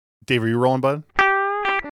Dave, are you rolling, bud? All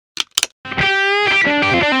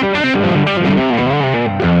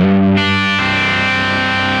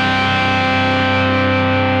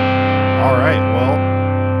right, well,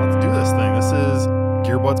 let's do this thing. This is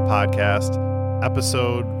Gearbuds Podcast,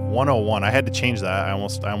 episode 101. I had to change that. I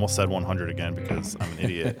almost said 100 again because I'm an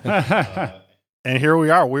idiot. And here we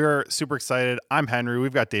are. We're super excited. I'm Henry.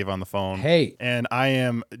 We've got Dave on the phone. Hey. And I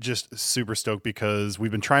am just super stoked because we've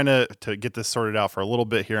been trying to get this sorted out for a little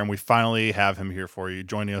bit here, and we finally have him here for you,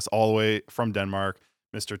 joining us all the way from Denmark,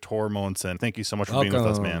 Mr. Tor Mogensen. Thank you so much for being with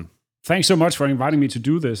us, man. Thanks so much for inviting me to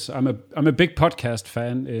do this. I'm a big podcast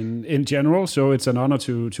fan in general, so it's an honor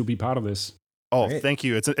to be part of this. Oh, great. Thank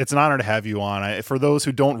you. It's an honor to have you on. For those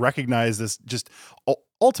who don't recognize this, just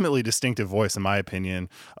ultimately distinctive voice, in my opinion,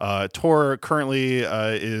 Tor currently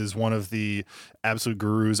is one of the absolute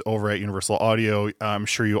gurus over at Universal Audio. I'm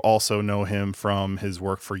sure you also know him from his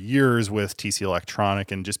work for years with TC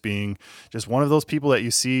Electronic and just being just one of those people that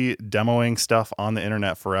you see demoing stuff on the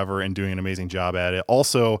internet forever and doing an amazing job at it.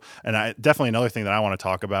 Also, and definitely another thing that I want to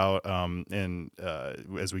talk about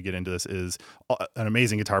as we get into this is an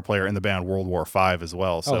amazing guitar player in the band World War V as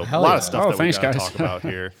well. So a lot of stuff that we got to talk about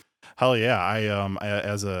here. Hell yeah. I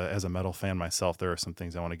as a metal fan myself, there are some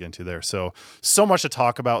things I want to get into there. So much to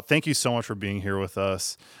talk about. Thank you so much for being here with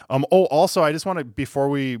us. Also, I just want to, before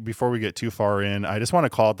we get too far in, I just want to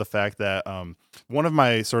call out the fact that one of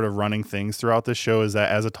my sort of running things throughout this show is that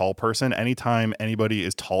as a tall person, anytime anybody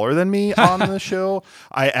is taller than me on the show,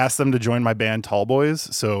 I ask them to join my band Tall Boys.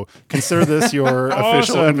 So consider this your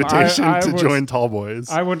official invitation to join Tall Boys.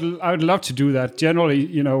 I would love to do that.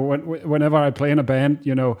 Generally, whenever I play in a band,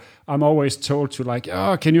 I'm always told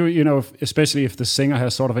to can you, especially if the singer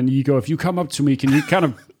has sort of an ego, if you come up to me, can you kind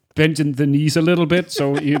of bend the knees a little bit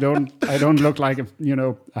so I don't look like a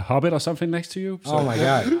hobbit or something next to you. So. Oh my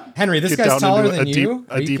God, Henry, this guy's taller than you.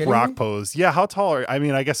 A deep rock pose. Yeah, how tall are? I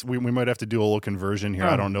mean, I guess we might have to do a little conversion here.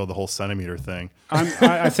 I don't know the whole centimeter thing.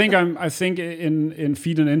 I think in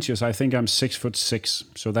feet and inches, I think I'm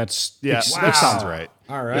 6'6". So that's that sounds right.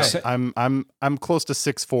 All right. I'm close to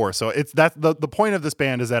 6'4". So it's that the point of this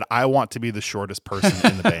band is that I want to be the shortest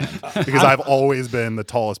person in the band because I've always been the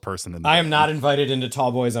tallest person in the band. I am not invited into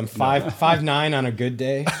Tall Boys. I'm 5'9" on a good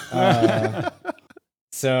day.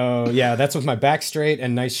 So yeah, that's with my back straight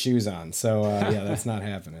and nice shoes on. So that's not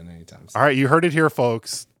happening anytime soon. All right, you heard it here,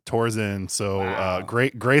 folks. Tor's in. So wow.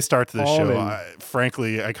 Great start to this show.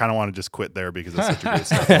 Frankly, I kind of want to just quit there because it's such a great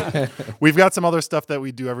start. We've got some other stuff that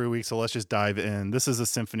we do every week, so let's just dive in. This is a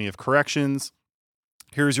symphony of corrections.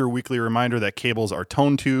 Here's your weekly reminder that cables are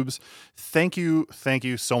tone tubes. Thank you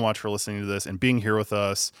so much for listening to this and being here with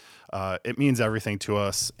us. It means everything to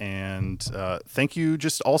us. And thank you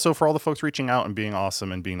just also for all the folks reaching out and being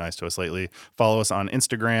awesome and being nice to us lately. Follow us on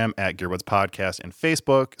Instagram at Gearbuds Podcast and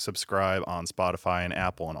Facebook. Subscribe on Spotify and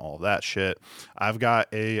Apple and all of that shit. I've got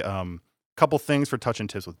a couple things for touch and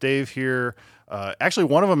tips with Dave here. Actually,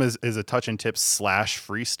 one of them is a touch and tips /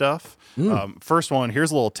 free stuff. First one,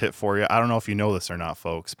 here's a little tip for you. I don't know if you know this or not,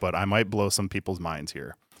 folks, but I might blow some people's minds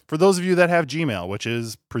here. For those of you that have Gmail, which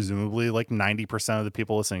is presumably like 90% of the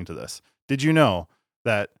people listening to this, did you know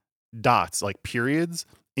that dots, like periods,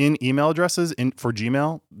 in email addresses for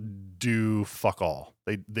Gmail do fuck all?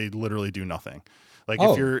 They literally do nothing. Like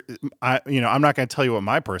if you're, I'm not going to tell you what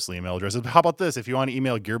my personal email address is, but how about this? If you want to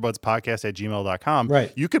email gearbudspodcast@gmail.com,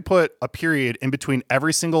 right, you could put a period in between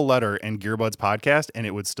every single letter in Gearbuds Podcast and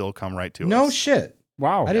it would still come right to us. No shit.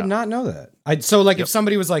 Wow. I did not know that. If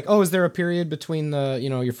somebody was like, oh, is there a period between the,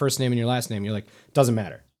 your first name and your last name? You're like, doesn't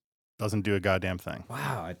matter. Doesn't do a goddamn thing.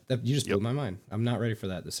 Wow. You just blew my mind. I'm not ready for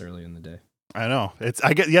that this early in the day. I know.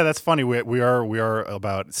 That's funny. We are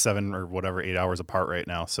about 7 or whatever 8 hours apart right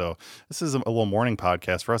now. So this is a little morning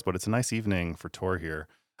podcast for us, but it's a nice evening for Tor here.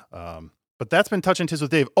 But that's been touch and tips with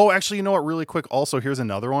Dave. Oh, actually, you know what? Really quick. Also, here's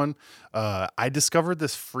another one. I discovered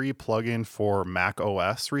this free plugin for Mac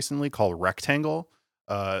OS recently called Rectangle.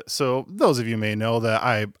 So those of you may know that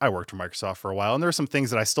I worked for Microsoft for a while, and there are some things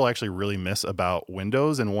that I still actually really miss about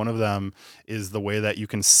Windows. And one of them is the way that you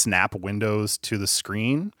can snap Windows to the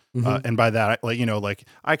screen. And by that,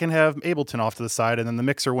 I can have Ableton off to the side and then the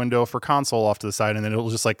mixer window for console off to the side, and then it'll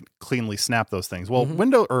just like cleanly snap those things. Well,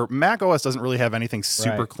 Windows or Mac OS doesn't really have anything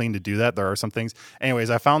super clean to do that. There are some things. Anyways,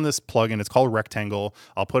 I found this plugin. It's called Rectangle.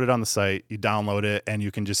 I'll put it on the site. You download it and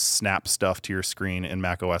you can just snap stuff to your screen in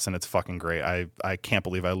Mac OS, and it's fucking great. I can't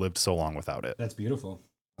believe I lived so long without it. That's beautiful.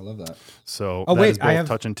 I love that. So I have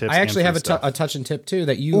touch and tips. I actually have a touch and tip too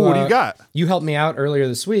that you. What do you got? You helped me out earlier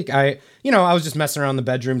this week. I was just messing around the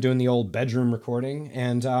bedroom doing the old bedroom recording,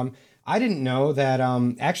 and I didn't know that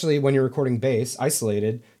actually when you're recording bass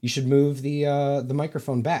isolated, you should move the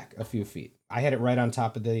microphone back a few feet. I had it right on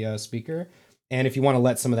top of the speaker. And if you want to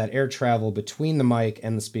let some of that air travel between the mic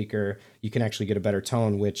and the speaker, you can actually get a better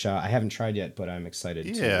tone, which I haven't tried yet, but I'm excited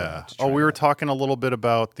to try. We were talking a little bit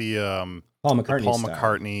about the Paul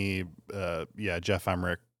McCartney Jeff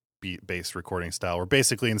Emmerich bass recording style, where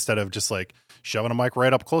basically instead of just like shoving a mic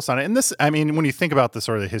right up close on it, and this, I mean, when you think about the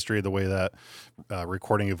sort of the history of the way that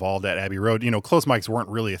recording evolved at Abbey Road, close mics weren't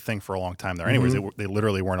really a thing for a long time there. Anyways, they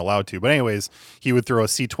literally weren't allowed to. But anyways, he would throw a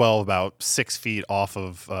C12 about 6 feet off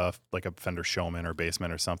of like a Fender Showman or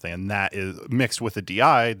Bassman or something, and that is mixed with a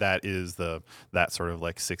DI. That is that sort of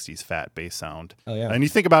like 60s fat bass sound. Oh yeah. And you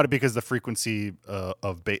think about it because the frequency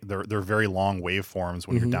of they're very long waveforms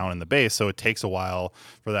when you're down in the bass, so it takes a while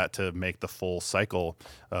for that to make the full cycle,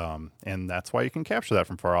 and that's why you can capture that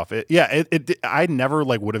from far off. I never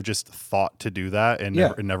like would have just thought to do that, and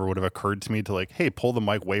it never would have occurred to me to like, hey, pull the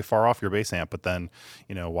mic way far off your bass amp, but then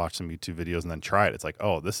watch some YouTube videos and then try it. It's like,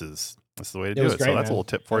 oh, this is the way to do it. Great, so that's a little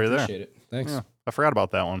tip for you there. Appreciate it. Thanks. Yeah, I forgot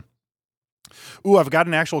about that one. Ooh, I've got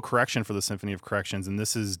an actual correction for the Symphony of Corrections, and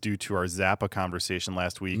this is due to our Zappa conversation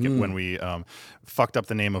last week when we fucked up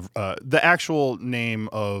the name of the actual name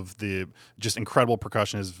of the just incredible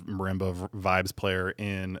percussionist marimba vibes player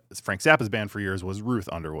in Frank Zappa's band for years was Ruth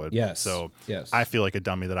Underwood. Yes. So yes. I feel like a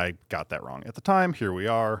dummy that I got that wrong at the time. Here we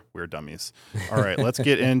are. We're dummies. All right, let's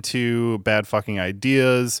get into bad fucking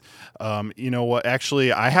ideas. You know what?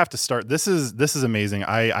 Actually, I have to start. This is amazing.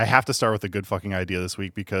 I have to start with a good fucking idea this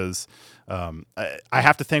week because I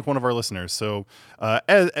have to thank one of our listeners. So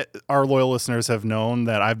as our loyal listeners have known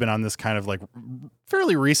that I've been on this kind of like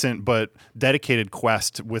fairly recent but dedicated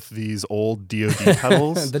quest with these old DoD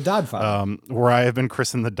pedals. The Dodfather. Where I have been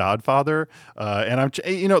christened the Dodfather. And I'm,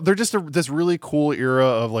 they're just this really cool era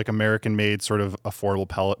of like American made sort of affordable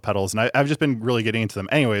pedals. And I've just been really getting into them.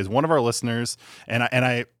 Anyways, one of our listeners, and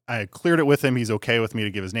I cleared it with him. He's okay with me to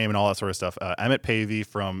give his name and all that sort of stuff. Emmett Pavey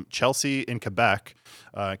from Chelsea in Quebec,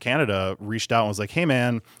 Canada, reached out and was like, "Hey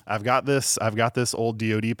man, I've got this old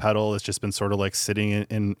DoD pedal. It's just been sort of like sitting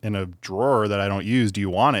in a drawer that I don't use. Do you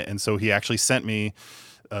want it?" And so he actually sent me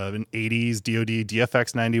an 80s DoD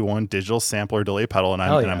DFX 91 digital sampler delay pedal, and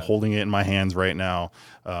I'm holding it in my hands right now.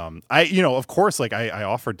 Of course, like I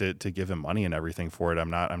offered to give him money and everything for it. I'm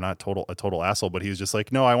not a total asshole, but he was just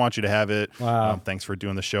like, "No, I want you to have it. Wow. Thanks for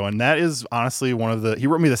doing the show." And that is honestly he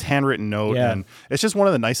wrote me this handwritten note, and it's just one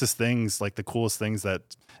of the nicest things, like the coolest things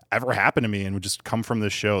that ever happened to me and would just come from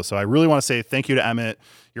this show. So I really want to say thank you to Emmett.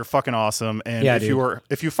 You're fucking awesome. And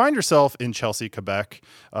if you find yourself in Chelsea, Quebec,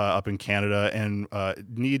 up in Canada, and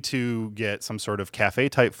need to get some sort of cafe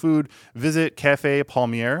type food, visit Cafe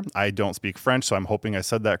Palmiere. I don't speak French, so I'm hoping I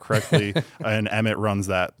said that correctly. And Emmett runs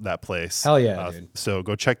that place. Hell yeah, dude. So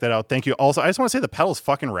go check that out. Thank you. Also, I just want to say the pedal's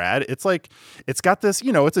fucking rad. It's like, it's got this,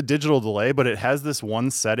 it's a digital delay, but it has this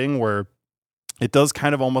one setting where it does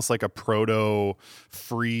kind of almost like a proto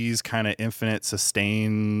freeze kind of infinite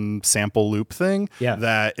sustain sample loop thing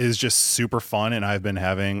that is just super fun. And I've been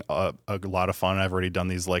having a lot of fun. I've already done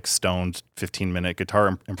these like stoned 15-minute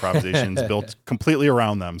guitar improvisations built completely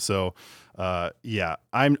around them. So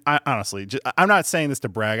I'm honestly, I'm not saying this to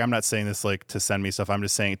brag. I'm not saying this like to send me stuff. I'm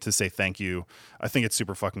just saying to say thank you. I think it's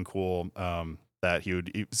super fucking cool.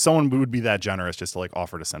 That someone would be that generous just to like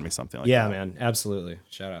offer to send me something like that. Yeah, man. Absolutely.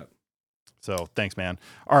 Shout out. So thanks, man.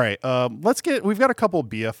 All right. We've got a couple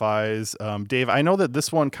BFIs. Dave, I know that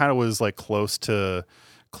this one kind of was like close to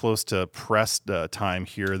press time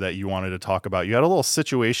here that you wanted to talk about. You had a little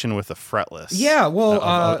situation with a fretless. Yeah. Well,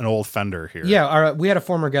 an old Fender here. Yeah. We had a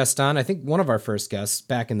former guest on, I think one of our first guests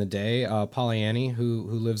back in the day, Pollyanny, who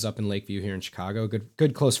lives up in Lakeview here in Chicago.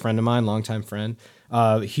 Good close friend of mine, longtime friend,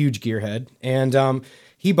 huge gearhead. And,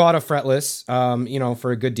 he bought a fretless,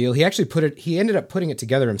 for a good deal. He actually ended up putting it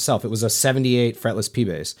together himself. It was a 78 fretless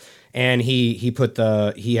P-Bass. And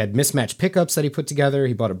he had mismatched pickups that he put together.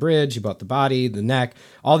 He bought a bridge, he bought the body, the neck,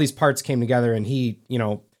 all these parts came together, and he,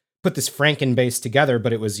 put this Franken bass together,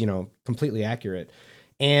 but it was, completely accurate.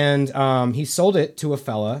 And he sold it to a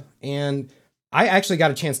fella, and I actually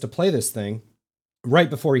got a chance to play this thing right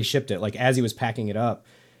before he shipped it, like as he was packing it up.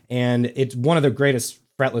 And it's one of the greatest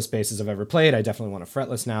fretless basses I've ever played. I definitely want a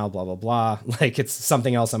fretless now, blah, blah, blah. Like it's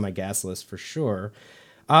something else on my gas list for sure.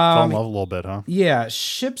 Fall in love a little bit, huh? Yeah,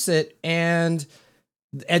 ships it. And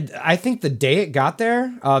I think the day it got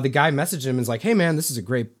there, the guy messaged him and was like, "Hey man, this is a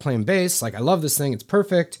great playing bass. Like I love this thing. It's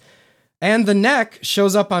perfect." And the neck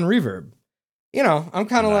shows up on Reverb. You know, I'm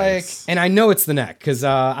kind of Nice. like, and I know it's the neck because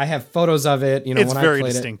I have photos of it. You know, It's when very I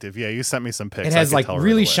played distinctive. Yeah, you sent me some pics. it has I could like tell right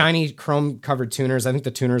really away. shiny chrome covered tuners. I think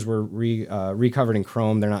the tuners were recovered in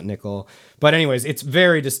chrome. They're not nickel. But anyways, it's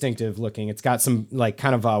very distinctive looking. It's got some like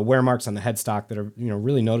kind of wear marks on the headstock that are, you know,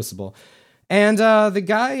 really noticeable. And the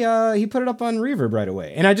guy, he put it up on Reverb right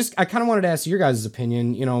away. And I kind of wanted to ask your guys'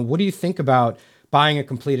 opinion. You know, what do you think about buying a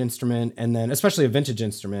complete instrument and then, especially a vintage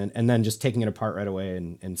instrument, and then just taking it apart right away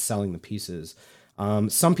and selling the pieces?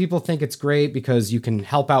 Some people think it's great because you can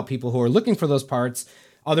help out people who are looking for those parts.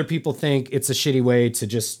 Other people think it's a shitty way to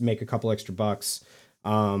just make a couple extra bucks.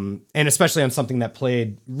 And especially on something that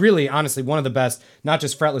played really, honestly, one of the best, not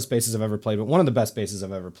just fretless basses I've ever played, but one of the best basses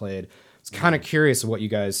I've ever played. I was kind of curious of how you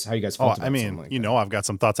guys felt about something like that. I've got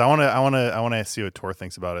some thoughts. I want to see what Tor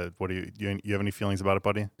thinks about it. What do you have any feelings about it,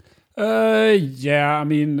 buddy? Yeah, I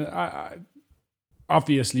mean,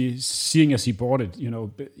 obviously, seeing as he bought it, you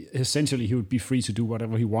know, essentially he would be free to do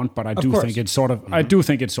whatever he want. But I do think it's sort of, I do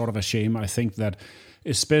think it's sort of a shame. I think that,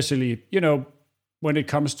 especially, you know, when it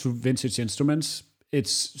comes to vintage instruments,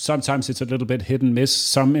 sometimes it's a little bit hit and miss.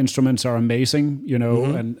 Some instruments are amazing, you know,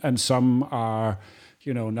 and some are,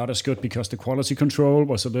 you know, not as good because the quality control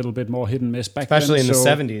was a little bit more hit and miss back especially then.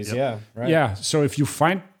 In the 70s. Yeah, right. Yeah. So if you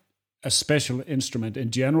find a special instrument in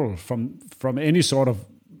general from any sort of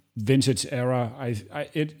vintage era,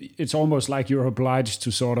 it's almost like you're obliged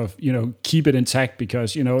to sort of, you know, keep it intact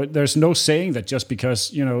because, you know, there's no saying that just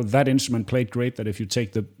because, you know, that instrument played great, that if you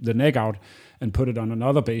take the neck out and put it on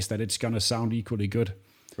another bass, that it's going to sound equally good.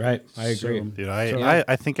 Right. I agree. Dude,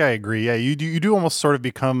 I think I agree. Yeah, you do almost sort of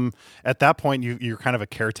become, at that point, you're kind of a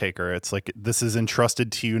caretaker. It's like this is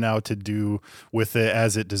entrusted to you now to do with it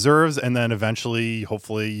as it deserves, and then eventually,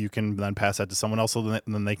 hopefully, you can then pass that to someone else, and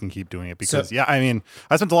then they can keep doing it. Because I mean,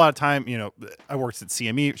 I spent a lot of time. You know, I worked at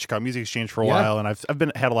CME, Chicago Music Exchange, for a while, and I've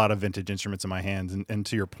had a lot of vintage instruments in my hands. And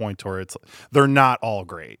to your point, Tor, they're not all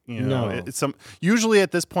great. You know, it's usually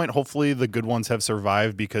at this point, hopefully, the good ones have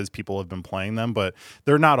survived because people have been playing them, but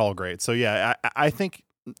they're not all great. So yeah, I think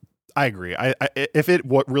I agree. If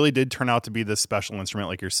what really did turn out to be this special instrument,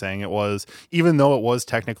 like you're saying it was, even though it was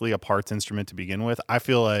technically a parts instrument to begin with, I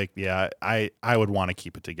feel like I would want to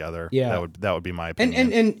keep it together. Yeah, that would be my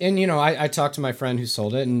opinion. And you know, I talked to my friend who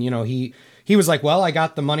sold it, and you know, he was like, well, I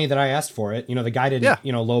got the money that I asked for it. You know, the guy didn't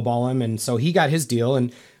you know, lowball him, and so he got his deal.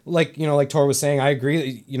 And like, you know, like Tor was saying, I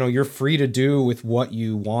agree. You know, you're free to do with what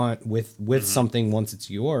you want with something once it's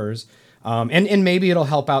yours. And maybe it'll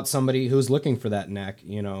help out somebody who's looking for that neck,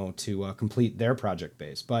 you know, to complete their project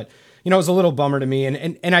base. But, you know, it was a little bummer to me.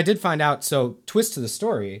 And I did find out, so twist to the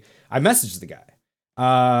story, I messaged the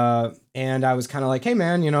guy. And I was kind of like, hey,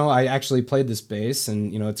 man, you know, I actually played this bass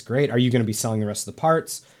and, you know, it's great. Are you going to be selling the rest of the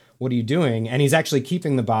parts? What are you doing? And he's actually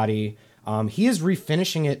keeping the body. He is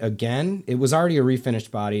refinishing it again. It was already a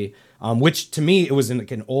refinished body, which to me, it was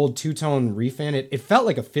like an old two-tone refin. It felt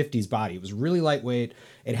like a 50s body. It was really lightweight.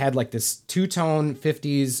 It had like this two-tone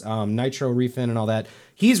 50s nitro refin and all that.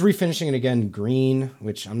 He's refinishing it again green,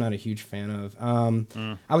 which I'm not a huge fan of.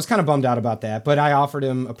 I was kind of bummed out about that, but I offered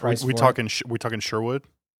him a price. We talking Sherwood?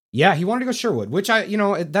 Yeah, he wanted to go Sherwood, which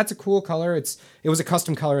that's a cool color. It was a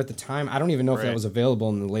custom color at the time. I don't even know if that was available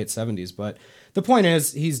in the late 70s, but the point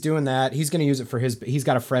is he's doing that. He's going to use it for he's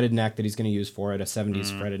got a fretted neck that he's going to use for it, a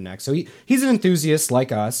 70s fretted neck. So he's an enthusiast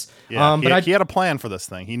like us. Yeah, but he had a plan for this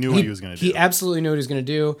thing. He knew what he was going to do. He absolutely knew what he was going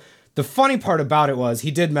to do. The funny part about it was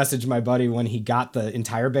he did message my buddy when he got the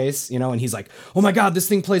entire bass, you know, and he's like, oh my God, this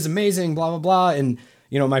thing plays amazing, blah, blah, blah. And,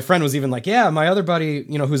 you know, my friend was even like, yeah, my other buddy,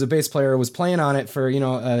 you know, who's a bass player was playing on it for, you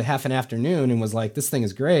know, a half an afternoon and was like, this thing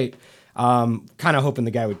is great. Kind of hoping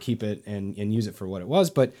the guy would keep it and use it for what it was.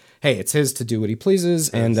 But hey, it's his to do what he pleases.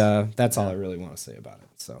 And that's all I really want to say about it.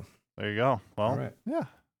 So there you go. Well, yeah,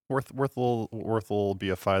 worth a little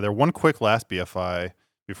BFI there. One quick last BFI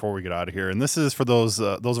before we get out of here, and this is for those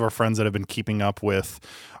of our friends that have been keeping up with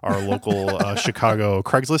our local Chicago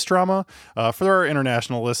Craigslist drama. For our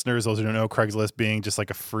international listeners, those who don't know, Craigslist being just like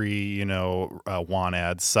a free, you know, want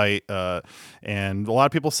ad site, and a lot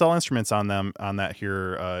of people sell instruments on that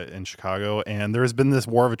here in Chicago. And there's been this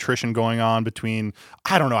war of attrition going on between,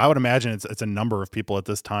 I don't know, I would imagine it's a number of people at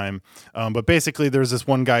this time, but basically there's this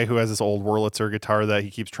one guy who has this old Wurlitzer guitar that he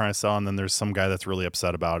keeps trying to sell, and then there's some guy that's really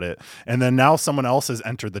upset about it, and then now someone else has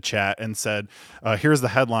entered the chat and said, here's the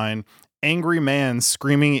headline: angry man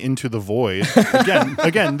screaming into the void.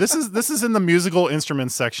 Again, this is in the musical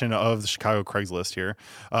instruments section of the Chicago Craigslist here.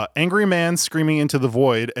 Angry man screaming into the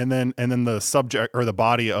void, and then the subject or the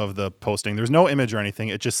body of the posting. There's no image or anything.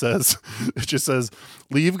 It just says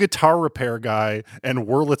leave guitar repair guy and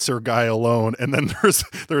Wurlitzer guy alone. And then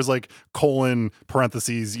there's like colon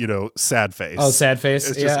parentheses, sad face. Oh, sad face.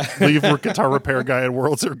 It's just leave guitar repair guy and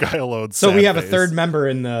Wurlitzer guy alone. So we have a third member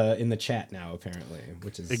in the chat now, apparently,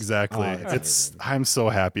 which is exactly. I'm so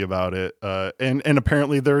happy about it. And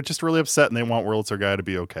apparently they're just really upset and they want Wurlitzer guy to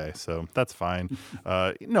be okay. So that's fine.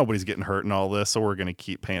 Nobody's getting hurt in all this, so we're going to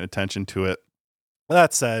keep paying attention to it.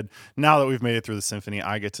 That said, now that we've made it through the symphony,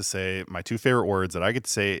 I get to say my 2 favorite words that I get to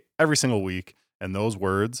say every single week, and those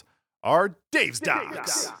words are Dave's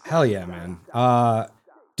Docs. Hell yeah, man.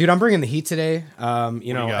 Dude, I'm bringing the heat today.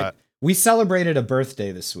 We celebrated a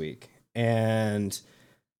birthday this week, and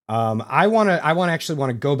I want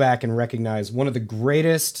to go back and recognize one of the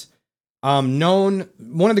greatest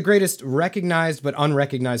recognized but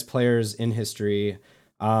unrecognized players in history.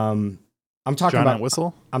 I'm talking John about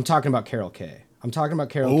Whistle. I'm talking about Carol Kay.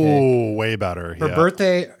 Kay. Oh, way better. Her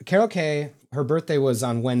birthday, Carol Kay. Her birthday was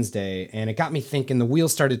on Wednesday, and it got me thinking. The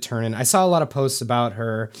wheels started turning. I saw a lot of posts about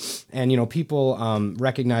her, and people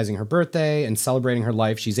recognizing her birthday and celebrating her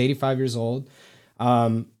life. She's 85 years old.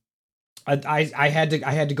 I had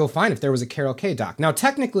to go find if there was a Carol Kay doc. Now,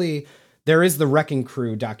 technically, there is the Wrecking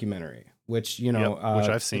Crew documentary, which which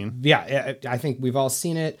I've seen. Yeah, I think we've all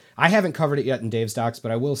seen it. I haven't covered it yet in Dave's Docs,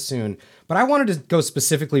 but I will soon. But I wanted to go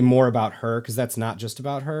specifically more about her because that's not just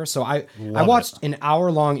about her. So I watched an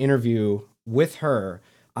hour-long interview with her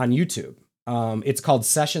on YouTube. It's called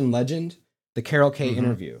Session Legend, the Carol Kay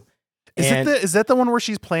interview. Is that the one where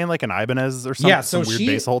she's playing like an Ibanez or something? Yeah, so some weird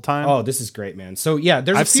bass the whole time. Oh, this is great, man. So yeah,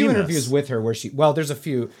 there's a few interviews with her where there's a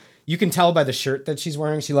few. You can tell by the shirt that she's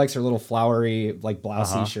wearing. She likes her little flowery, like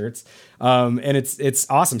blousey shirts. And it's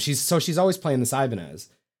awesome. She's always playing this Ibanez.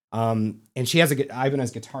 And she has a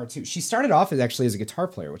Ibanez guitar too. She started off as a guitar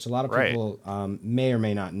player, which a lot of people may or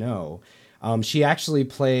may not know. She actually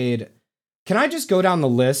played. Can I just go down the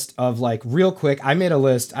list of like real quick? I made a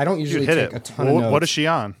list. I don't usually take a ton of notes. What is she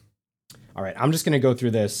on? All right, I'm just going to go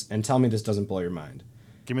through this and tell me this doesn't blow your mind.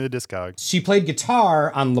 Give me the discog. She played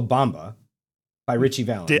guitar on La Bamba by Richie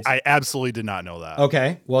Valens. I absolutely did not know that.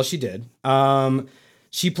 Okay, well, she did.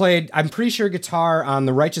 She played, I'm pretty sure, guitar on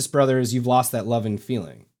the Righteous Brothers' You've Lost That Loving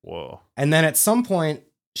Feeling. Whoa. And then at some point,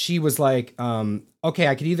 she was like, okay,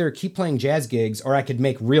 I could either keep playing jazz gigs or I could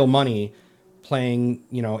make real money playing,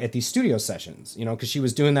 at these studio sessions, because she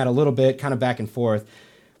was doing that a little bit, kind of back and forth.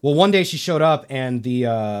 Well, one day she showed up and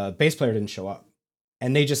the bass player didn't show up,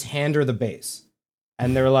 and they just hand her the bass,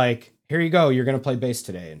 and they're like, "Here you go, you're gonna play bass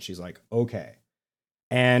today." And she's like, "Okay."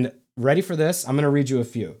 And ready for this? I'm gonna read you a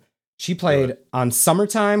few. She played on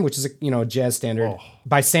 "Summertime," which is a jazz standard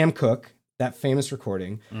by Sam Cooke, that famous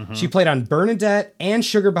recording. Mm-hmm. She played on "Bernadette" and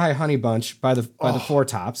 "Sugar by Honey Bunch" by the Four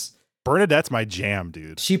Tops. Bernadette's my jam,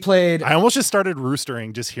 dude. She played. I almost just started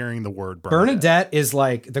roostering just hearing the word Bernadette. Bernadette is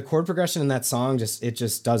like the chord progression in that song. It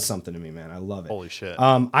just does something to me, man. I love it. Holy shit.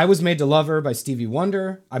 I Was Made to Love Her by Stevie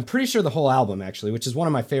Wonder. I'm pretty sure the whole album, actually, which is one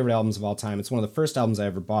of my favorite albums of all time. It's one of the first albums I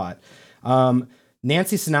ever bought.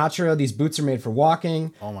 Nancy Sinatra, These Boots Are Made for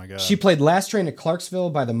Walking. Oh my God. She played Last Train to Clarksville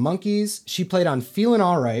by the Monkees. She played on Feelin'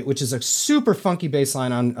 Alright, which is a super funky bass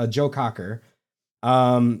line on Joe Cocker.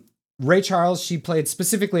 Ray Charles, she played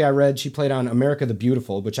on America the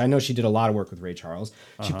Beautiful, which I know she did a lot of work with Ray Charles.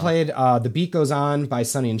 She played The Beat Goes On by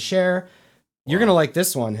Sonny and Cher. You're going to like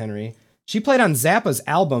this one, Henry. She played on Zappa's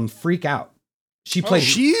album Freak Out.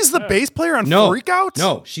 She's the bass player on Freak Out?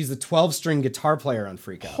 No, she's the 12-string guitar player on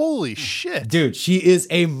Freak Out. Holy shit. Dude, she is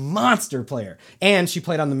a monster player. And she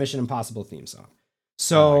played on the Mission Impossible theme song.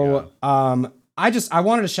 So, I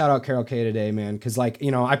wanted to shout out Carol Kay today, man, because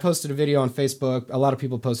I posted a video on Facebook. A lot of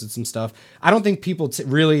people posted some stuff. I don't think people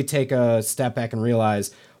really take a step back and realize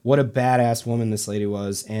what a badass woman this lady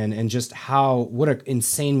was, and just what an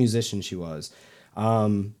insane musician she was.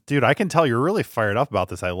 Dude, I can tell you're really fired up about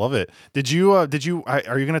this. I love it. Are you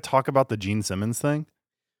going to talk about the Gene Simmons thing?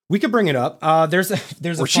 We could bring it up.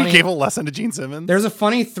 She gave a lesson to Gene Simmons. There's a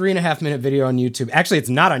funny 3.5 minute video on YouTube. Actually, it's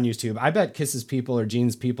not on YouTube. I bet Kiss's people or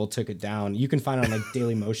Gene's people took it down. You can find it on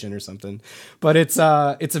Daily Motion or something. But it's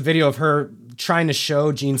a video of her trying to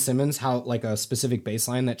show Gene Simmons how a specific bass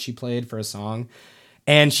line that she played for a song.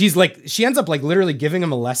 And she ends up literally giving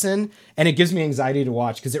him a lesson, and it gives me anxiety to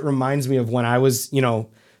watch because it reminds me of when I was,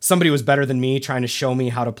 somebody was better than me trying to show me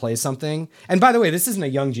how to play something. And by the way, this isn't a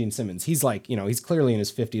young Gene Simmons. He's like, he's clearly in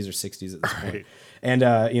his 50s or 60s at this point. And,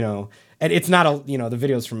 and it's not the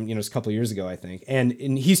video's from, a couple of years ago, I think. And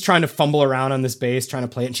he's trying to fumble around on this bass, trying to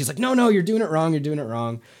play it. And she's like, no, you're doing it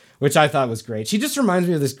wrong, which I thought was great. She just reminds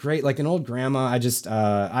me of this great, like an old grandma. I just,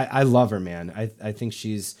 I love her, man. I think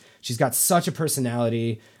she's got such a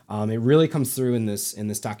personality. It really comes through in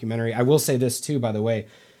this documentary. I will say this too, by the way.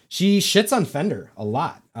 She shits on Fender a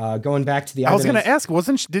lot. Going back to the, I was going to ask,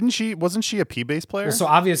 wasn't she a P-bass player? Well, so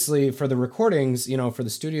obviously for the recordings, for the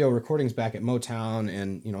studio recordings back at Motown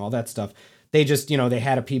and all that stuff, they just they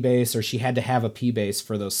had a P-bass, or she had to have a P-bass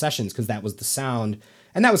for those sessions because that was the sound,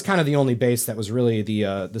 and that was kind of the only bass that was really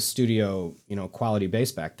the studio quality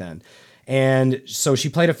bass back then. And so she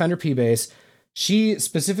played a Fender P-bass. She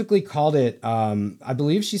specifically called it, I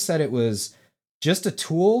believe she said it was just a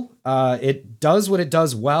tool. It does what it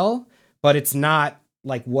does well, but it's not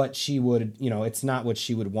like what she would, it's not what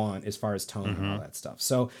she would want as far as tone and all that stuff.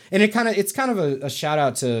 So, and it's kind of a shout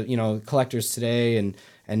out to, collectors today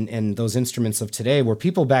and those instruments of today, where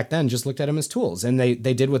people back then just looked at them as tools, and they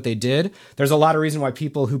did what they did. There's a lot of reason why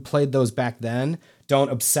people who played those back then don't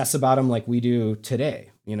obsess about them like we do today,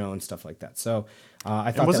 and stuff like that. So,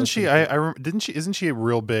 I thought, wasn't she? Isn't she a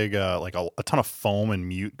real big like a ton of foam and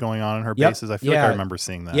mute going on in her basses? I feel like I remember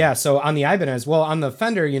seeing that. Yeah. So on the Ibanez, on the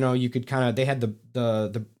Fender, you could they had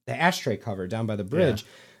the ashtray cover down by the bridge.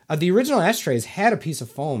 Yeah. The original ashtrays had a piece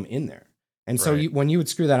of foam in there, and so when you would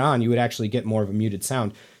screw that on, you would actually get more of a muted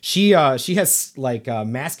sound. She has like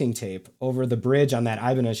masking tape over the bridge on that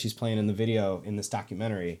Ibanez she's playing in the video in this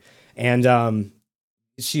documentary, and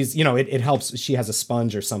she's it helps. She has a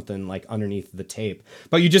sponge or something like underneath the tape,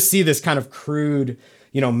 but you just see this kind of crude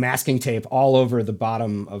masking tape all over the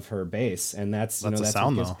bottom of her bass, and that's a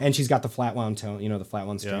sound though. And she's got the flat wound tone, the flat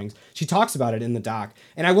wound strings. She talks about it in the doc.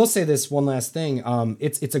 And I will say this one last thing.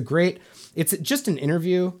 It's just an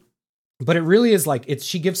interview, but it really is like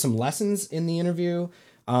she gives some lessons in the interview.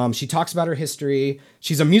 She talks about her history.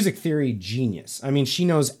 She's a music theory genius. I mean, she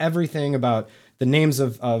knows everything about the names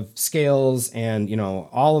of scales and,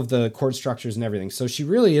 all of the chord structures and everything. So she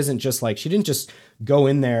really isn't just like, she didn't just go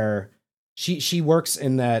in there. She works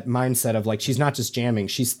in that mindset of like, she's not just jamming.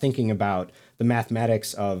 She's thinking about the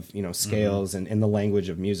mathematics of, scales and the language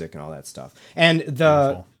of music and all that stuff. And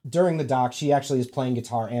during the doc, she actually is playing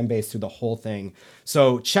guitar and bass through the whole thing.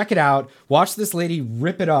 So check it out. Watch this lady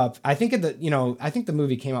rip it up. I think the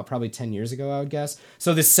movie came out probably 10 years ago, I would guess.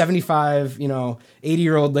 So this 75,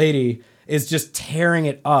 80-year-old lady is just tearing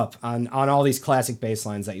it up on all these classic bass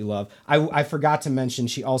lines that you love. I forgot to mention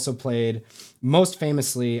she also played most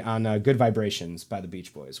famously on Good Vibrations by the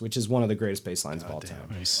Beach Boys, which is one of the greatest bass lines of all time.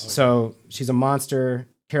 Nice. So she's a monster.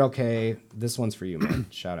 Carol Kay, this one's for you, man.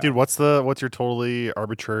 Shout out. Dude, what's your totally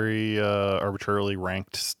arbitrarily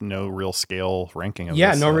ranked, no real scale ranking of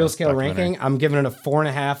this? No real scale ranking. I'm giving it a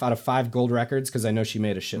 4.5 out of 5 gold records because I know she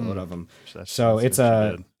made a shitload of them. So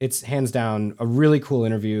it's hands down a really cool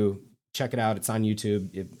interview. Check it out. It's on YouTube.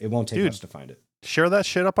 It won't take much to find it. Share that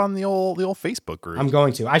shit up on the old Facebook group. I'm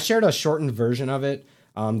going to. I shared a shortened version of it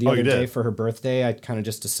the other day for her birthday. I kind of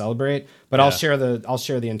just to celebrate, but I'll share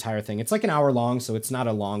the entire thing. It's like an hour long, so it's not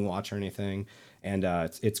a long watch or anything, and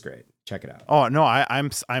it's great. Check it out. Oh no,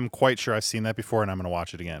 I'm quite sure I've seen that before, and I'm going to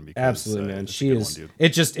watch it again. Because, absolutely, man. She is. One, it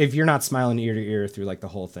just, if you're not smiling ear to ear through like the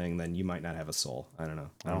whole thing, then you might not have a soul. I don't know.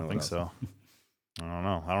 I don't think so.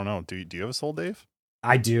 I don't know. Do you have a soul, Dave?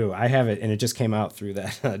 I do. I have it, and it just came out through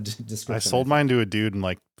that description. I sold mine to a dude in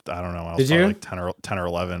like, I don't know. I was probably like 10 or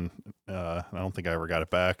 11. I don't think I ever got it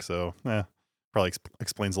back. So, probably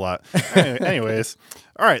explains a lot. Anyways,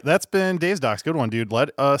 all right. That's been Dave's Docs. Good one, dude. Let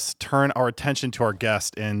us turn our attention to our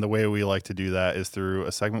guest, and the way we like to do that is through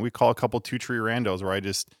a segment we call a couple two tree randos, where I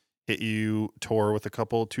just hit you, Tor, with a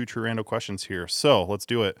couple two true rando questions here. So let's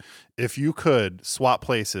do it. If you could swap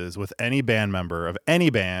places with any band member of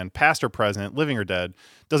any band, past or present, living or dead,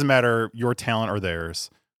 doesn't matter your talent or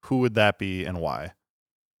theirs, who would that be and why?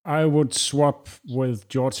 I would swap with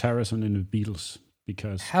George Harrison in the Beatles,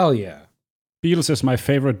 because hell yeah, Beatles is my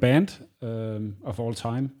favorite band of all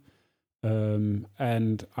time,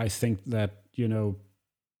 and I think that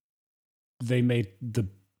they made the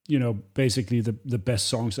basically the best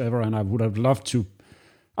songs ever, and I would have loved to.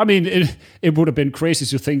 I mean, it would have been crazy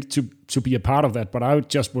to think to be a part of that, but I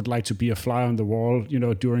just would like to be a fly on the wall,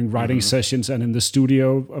 during writing sessions and in the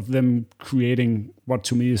studio of them creating what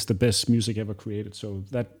to me is the best music ever created. So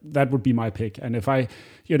that would be my pick. And if I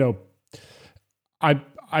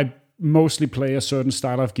mostly play a certain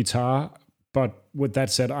style of guitar, but with that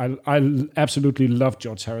said, I absolutely love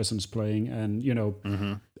George Harrison's playing,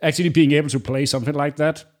 and actually being able to play something like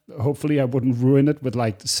that hopefully I wouldn't ruin it with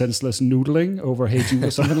like senseless noodling over Hey Jude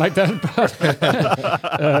or something like that. But,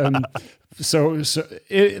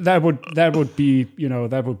 that would be, you know,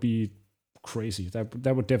 that would be crazy.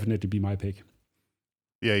 That would definitely be my pick.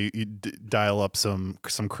 Yeah, you dial up some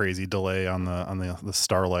crazy delay on the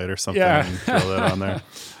Starlight or something and throw that on there.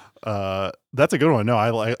 That's a good one. No, I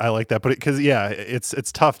like that, but because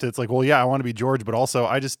it's tough. It's like, well, yeah, I want to be George, but also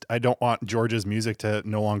I don't want George's music to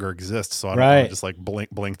no longer exist. So I don't want to just like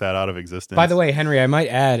blink that out of existence. By the way, Henry, I might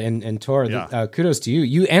add, and Tor, kudos to you.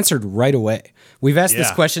 You answered right away. We've asked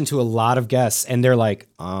this question to a lot of guests, and they're like,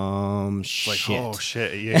 shit. Like, oh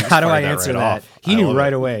shit. Yeah, how do I answer that? He knew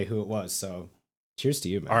right away who it was. So cheers to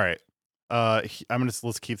you, man. All right.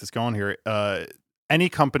 Let's keep this going here. Any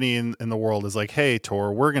company in the world is like, hey,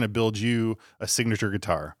 Tor, we're going to build you a signature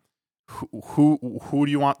guitar. Who do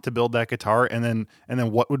you want to build that guitar? And then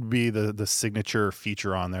what would be the signature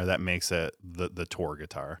feature on there that makes it the Tor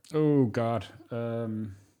guitar? Oh God.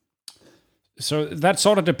 So that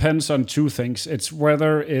sort of depends on two things. It's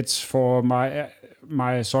whether it's for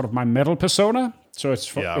my sort of my metal persona. So it's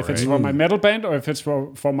for, if it's for my metal band, or if it's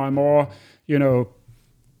for my more, you know,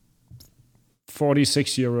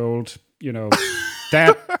 46-year-old, you know,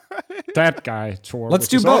 that guy Tor. Let's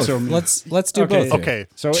do both. Let's do both. Okay.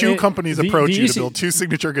 So two companies approach you to build two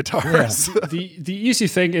signature guitars. Yeah. The easy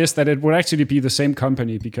thing is that it would actually be the same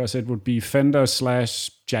company, because it would be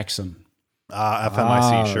Fender/Jackson.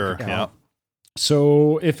 FMIC, sure. Yeah.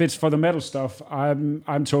 So if it's for the metal stuff, I'm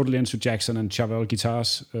totally into Jackson and Chevelle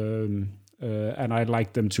guitars, and I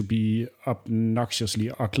like them to be obnoxiously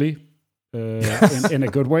ugly in a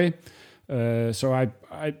good way. So I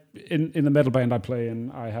in the metal band I play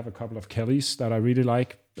in, I have a couple of Kellys that I really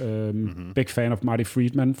like. Big fan of Marty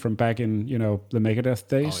Friedman from back in, you know, the Megadeth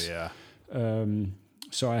days. Oh yeah.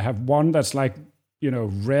 So I have one that's like, you know,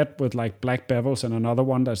 red with like black bevels, and another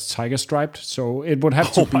one that's tiger striped. So it would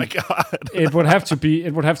have to be. Oh my god! it would have to be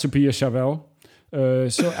a Chevelle.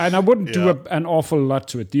 And I wouldn't do an awful lot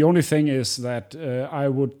to it. The only thing is that I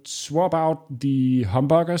would swap out the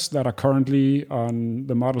humbuckers that are currently on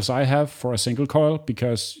the models I have for a single coil,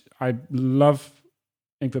 because I love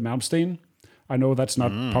Yngwie Malmsteen. I know that's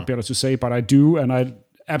not popular to say, but I do, and I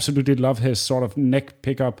absolutely love his sort of neck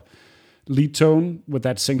pickup lead tone with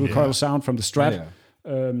that single coil sound from the Strat.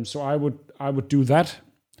 So I would do that.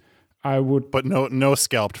 But no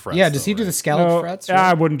scalped frets. Yeah, does he do the scalped frets? Right?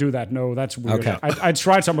 I wouldn't do that. No, that's weird. Okay. I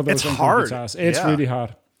tried some of those. It's hard. Guitars. It's really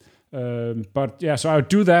hard. But yeah, so I would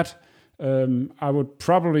do that. I would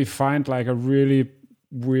probably find like a really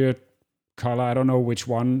weird color. I don't know which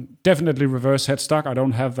one. Definitely reverse headstock. I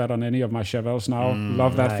don't have that on any of my Chevelles now.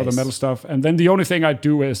 Love that for the metal stuff. And then the only thing I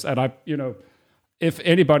do is that if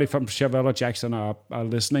anybody from Chevelle or Jackson are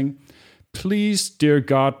listening, please, dear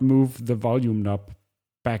God, move the volume knob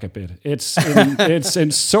back a bit. It's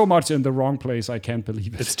in so much in the wrong place. I can't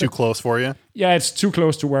believe it. It's too close for you. Yeah, it's too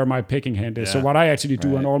close to where my picking hand is. So what I actually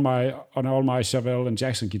do on all my Chevelle and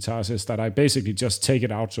Jackson guitars is that I basically just take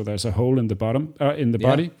it out so there's a hole in the bottom in the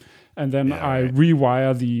body, and then I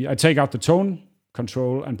rewire I take out the tone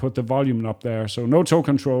control and put the volume knob there. So no tone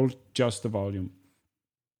control, just the volume.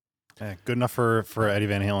 Yeah, good enough for Eddie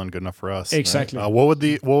Van Halen, good enough for us. Exactly. Right? What would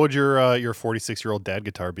your 46-year-old dad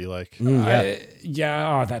guitar be like? It's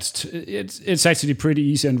actually pretty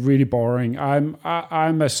easy and really boring. I'm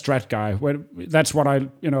a Strat guy. That's what I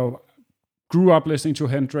grew up listening to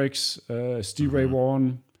Hendrix, Steve Ray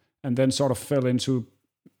Vaughan, and then sort of fell into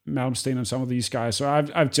Malmsteen and some of these guys. So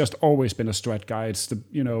I've just always been a Strat guy. It's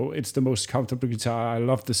the most comfortable guitar. I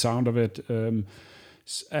love the sound of it, and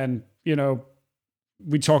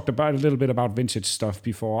we talked a little bit about vintage stuff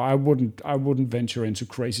before. I wouldn't venture into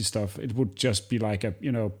crazy stuff. It would just be like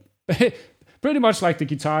pretty much like the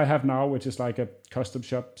guitar I have now, which is like a custom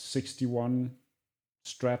shop 61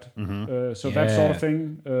 Strat. That sort of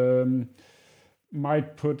thing.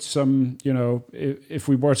 Might put some, if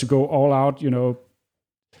we were to go all out,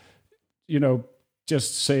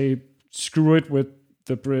 just say screw it with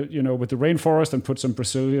the rainforest and put some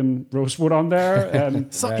Brazilian rosewood on there,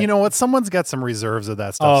 and you know what? Someone's got some reserves of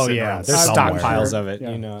that stuff. Oh yeah, there's stockpiles of it.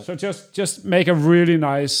 Yeah. So just make a really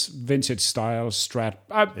nice vintage style Strat.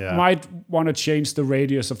 I might want to change the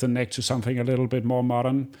radius of the neck to something a little bit more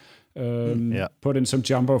modern. Put in some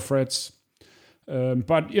jumbo frets.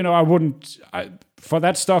 But I wouldn't. For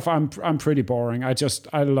that stuff, I'm pretty boring. I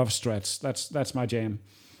love Strats. That's my jam.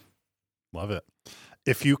 Love it.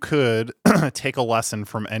 If you could take a lesson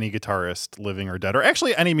from any guitarist, living or dead, or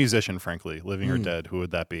actually any musician, frankly, living or dead, who would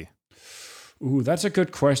that be? Ooh, that's a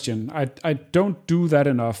good question. I don't do that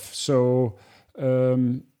enough. So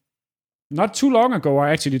not too long ago, I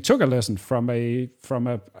actually took a lesson from a.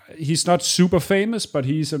 He's not super famous, but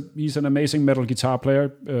he's an amazing metal guitar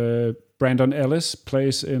player. Brandon Ellis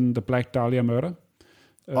plays in the Black Dahlia Murder.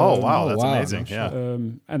 That's amazing. Yeah.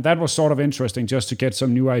 And that was sort of interesting just to get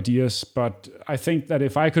some new ideas. But I think that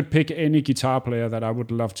if I could pick any guitar player that I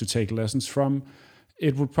would love to take lessons from,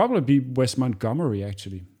 it would probably be Wes Montgomery,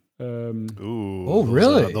 actually.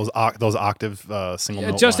 Really? Those octave single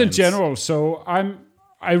note just lines. In general. So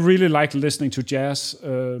I really like listening to jazz.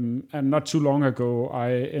 And not too long ago,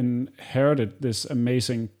 I inherited this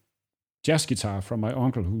amazing jazz guitar from my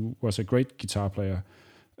uncle, who was a great guitar player.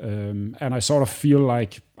 And I sort of feel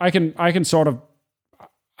like I can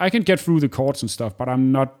get through the chords and stuff, but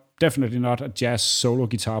I'm definitely not a jazz solo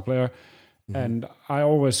guitar player. Mm-hmm. And I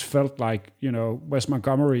always felt like, Wes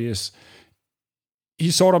Montgomery he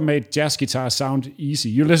sort of made jazz guitar sound easy.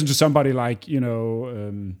 You listen to somebody like, I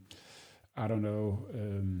don't know,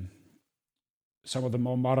 some of the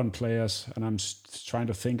more modern players, and I'm trying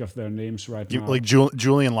to think of their names right now. Like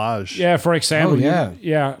Julian Lage. Yeah, for example.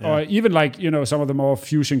 Yeah. Or even like, some of the more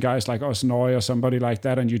fusion guys like Osnoy or somebody like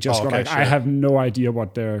that, and you just sure. I have no idea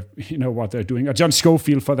what they're doing. Or John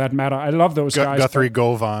Scofield, for that matter. I love those guys. Guthrie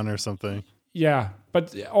Govan or something. Yeah,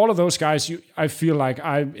 but all of those guys, I feel like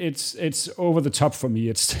it's over the top for me.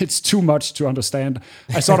 It's too much to understand.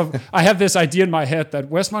 I have this idea in my head that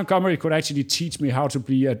Wes Montgomery could actually teach me how to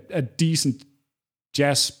be a decent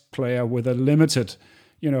jazz player with a limited,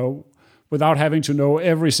 without having to know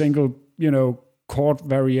every single, chord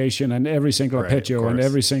variation and every single arpeggio and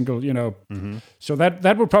every single, Mm-hmm. So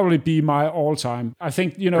that would probably be my all time. I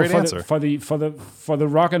think, for the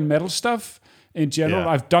rock and metal stuff in general,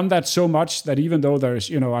 I've done that so much that even though there's,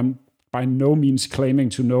 I'm by no means claiming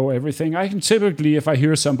to know everything, I can typically, if I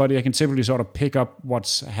hear somebody, I can typically sort of pick up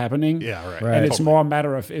what's happening. Yeah, right. And it's more a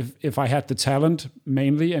matter of if I had the talent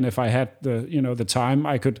mainly, and if I had the time,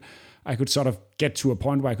 I could sort of get to a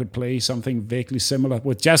point where I could play something vaguely similar.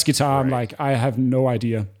 With jazz guitar, I'm like, I have no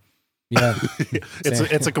idea. Yeah,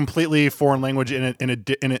 it's a completely foreign language in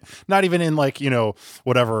it, not even in like,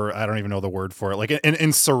 whatever, I don't even know the word for it, like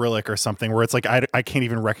in Cyrillic or something, where it's like I can't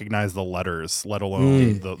even recognize the letters, let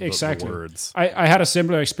alone the words. I had a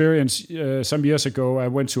similar experience some years ago. I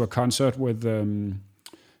went to a concert with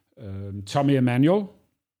Tommy Emmanuel.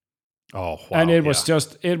 Oh, wow. And it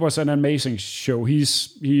was an amazing show.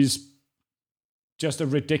 He's just a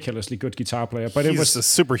ridiculously good guitar player, but he's it was a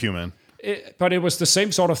superhuman. But it was the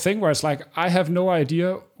same sort of thing where it's like, I have no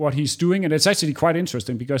idea what he's doing. And it's actually quite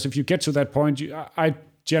interesting, because if you get to that point, I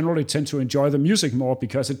generally tend to enjoy the music more,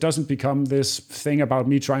 because it doesn't become this thing about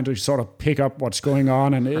me trying to sort of pick up what's going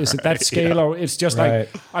on. And is it that scale? Or it's just like,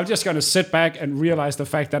 I'm just going to sit back and realize the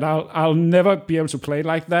fact that I'll never be able to play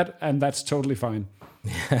like that. And that's totally fine.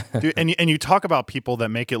 Dude, and you talk about people that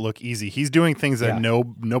make it look easy. He's doing things that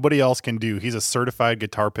nobody else can do. He's a certified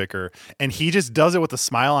guitar picker, and he just does it with a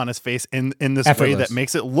smile on his face in this way that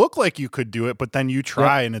makes it look like you could do it, but then you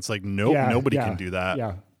try and it's like, nope, nobody can do that.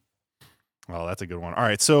 Yeah. Well, that's a good one. All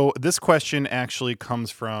right, so this question actually comes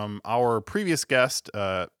from our previous guest,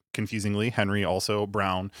 confusingly, Henry also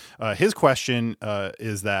Brown. His question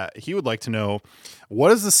is that he would like to know, what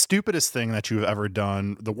is the stupidest thing that you've ever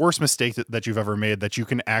done, the worst mistake that you've ever made that you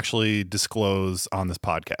can actually disclose on this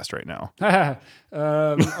podcast right now?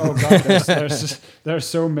 Oh God, there's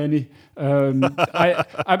so many.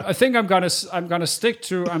 I think I'm gonna stick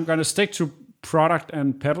to product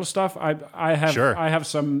and pedal stuff. I have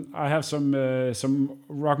some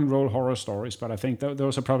rock and roll horror stories, but I think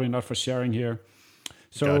those are probably not for sharing here.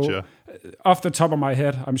 So gotcha. Off the top of my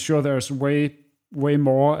head, I'm sure there's way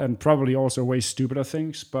more, and probably also way stupider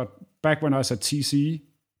things. But back when I was at TC,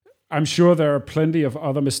 I'm sure there are plenty of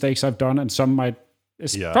other mistakes I've done, and some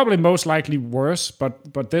probably most likely worse.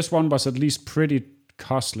 But this one was at least pretty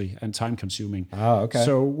costly and time consuming. Oh, okay.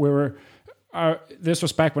 So this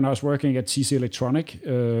was back when I was working at TC Electronic.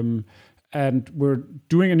 And we're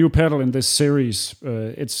doing a new pedal in this series.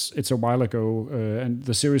 It's a while ago, and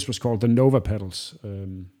the series was called the Nova pedals.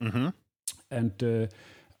 And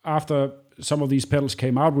after some of these pedals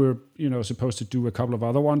came out, we were supposed to do a couple of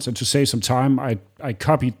other ones. And to save some time, I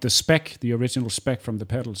copied the original spec from the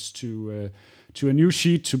pedals to a new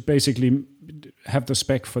sheet to basically have the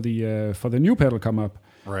spec for the new pedal come up.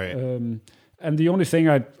 Right. And the only thing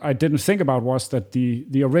I didn't think about was that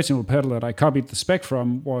the original pedal that I copied the spec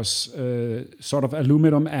from was sort of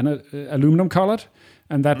aluminum colored,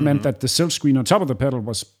 and that meant that the silk screen on top of the pedal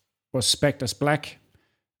was spec'd as black.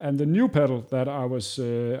 And the new pedal that I was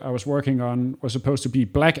working on was supposed to be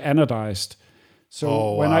black anodized.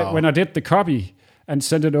 So when I did the copy, and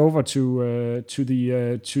sent it over to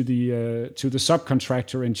the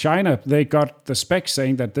subcontractor in China. They got the spec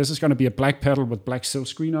saying that this is going to be a black pedal with black silk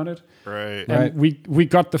screen on it. Right. And we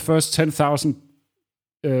got the first 10,000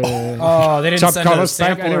 they didn't top send colors a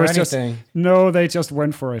sample back, and it or was anything. they just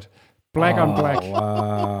went for it, black on black.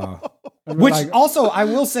 Wow. Which also, I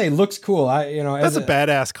will say, looks cool. That's a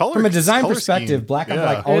badass color. From a design color perspective, scheme. black on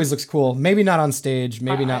black always looks cool. Maybe not on stage,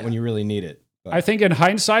 maybe not when you really need it. But. I think in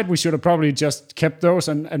hindsight, we should have probably just kept those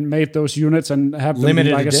and made those units and have them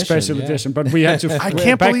limited like edition, a special edition. But we had to. I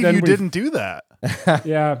can't believe you didn't do that.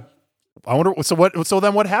 Yeah. I wonder. So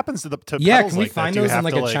then what happens to pedals can we like find that?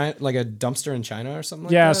 those in like a dumpster in China or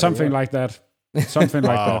something? Yeah, like that, something like that. Something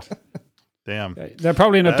like that. Damn. They're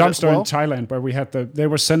probably in a dumpster in Thailand where we had they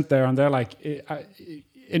were sent there, and they're like,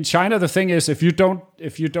 in China, the thing is, if you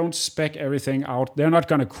don't spec everything out, they're not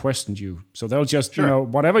going to question you. So they'll just,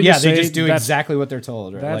 whatever you say. Yeah, they just do exactly what they're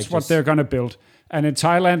told. Right? That's what they're going to build. And in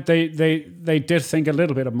Thailand, they did think a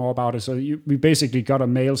little bit more about it. So we basically got a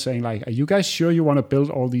mail saying like, "Are you guys sure you want to build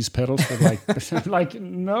all these pedals?" With like,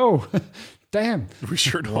 no, damn, we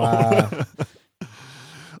sure don't. Wow.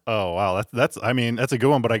 Oh wow, that's I mean that's a good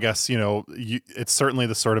one, but I guess it's certainly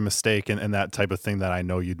the sort of mistake and that type of thing that I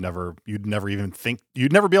know you'd never even think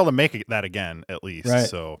you'd never be able to make that again at least. Right.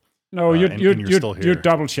 So no, you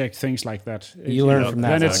double check things like that. You learn from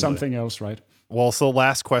that. Then it's something else, right? Well, so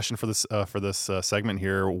last question for this segment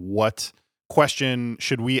here: what question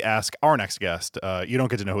should we ask our next guest? You don't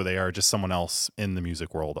get to know who they are, just someone else in the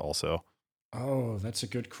music world, also. Oh, that's a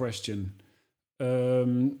good question.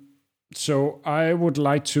 So I would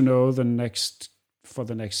like to know the next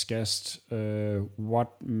guest,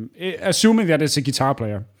 assuming that it's a guitar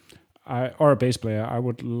player or a bass player, I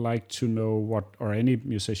would like to know or any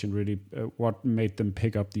musician really, what made them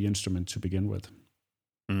pick up the instrument to begin with.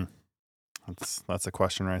 That's a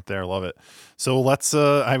question right there. Love it. So let's,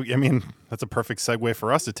 I mean, that's a perfect segue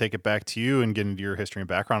for us to take it back to you and get into your history and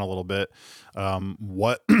background a little bit.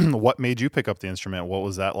 What made you pick up the instrument? What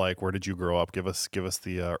was that like? Where did you grow up? Give us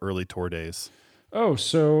the early tour days. Oh,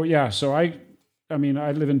 so I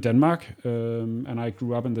live in Denmark, and I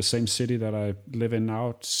grew up in the same city that I live in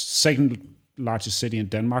now, second largest city in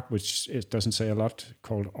Denmark, which it doesn't say a lot,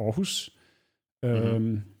 called Aarhus,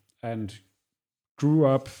 and grew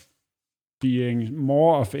up being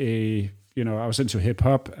more of a, I was into hip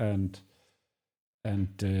hop and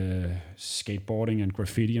skateboarding and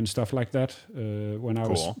graffiti and stuff like that when I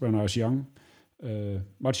was young,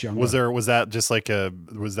 much younger. Was that just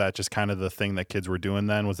kind of the thing that kids were doing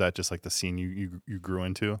then? Was that just like the scene you grew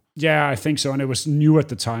into? Yeah, I think so, and it was new at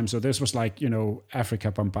the time. So this was like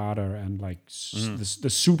Africa Bambaataa and like the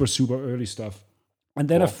super super early stuff. And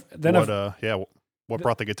then what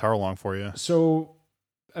brought the guitar along for you? So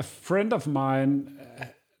a friend of mine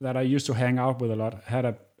that I used to hang out with a lot had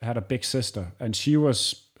a big sister, and she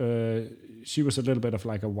was a little bit of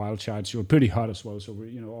like a wild child. She was pretty hot as well. So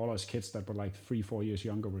all us kids that were like 3-4 years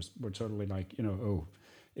younger were totally like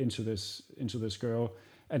into this girl.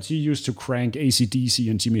 And she used to crank AC/DC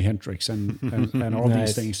and Jimi Hendrix and all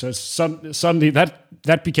these things. So suddenly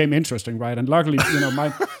that became interesting, right? And luckily,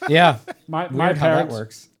 my parents, how that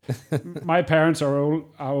works. My parents are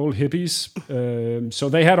old hippies, so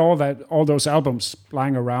they had all those albums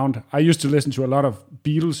lying around. I used to listen to a lot of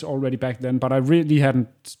Beatles already back then, but I really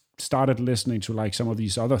hadn't started listening to like some of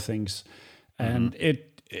these other things. And I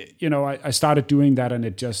started doing that, and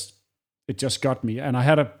it just got me. And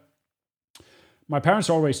my parents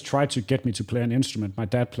always tried to get me to play an instrument. My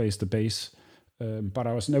dad plays the bass, but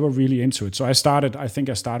I was never really into it. So I started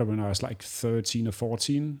when I was like 13 or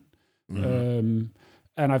 14.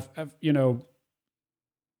 And I've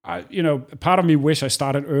part of me wish I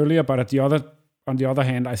started earlier, but on the other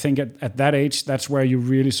hand, I think at that age, that's where you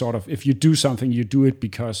really sort of, if you do something, you do it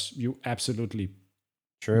because you absolutely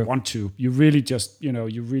want to. You really just,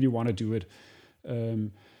 you really want to do it.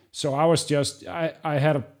 So I was just, I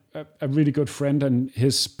had a really good friend, and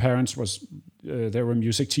his parents they were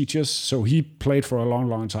music teachers. So he played for a long,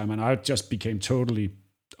 long time, and I just became totally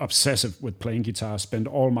obsessive with playing guitar, spent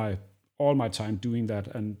all my time doing that,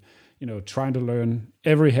 and trying to learn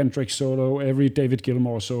every Hendrix solo, every David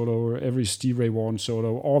Gilmour solo, every Stevie Ray Vaughan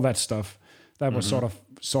solo, all that stuff. That was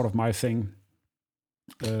sort of my thing.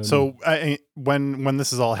 So when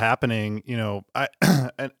this is all happening,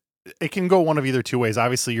 it can go one of either two ways.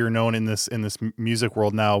 Obviously, you're known in this music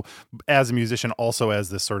world now as a musician, also as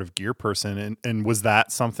this sort of gear person. And was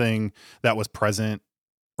that something that was present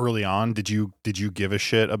early on? Did you give a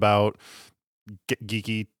shit about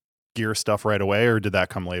geeky gear stuff right away, or did that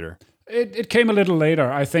come later? It came a little later.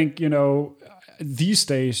 I think, these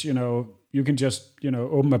days, you can just,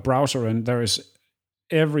 open a browser and there is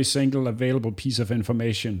every single available piece of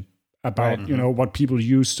information about what people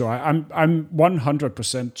use. So I'm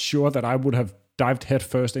 100% sure that I would have dived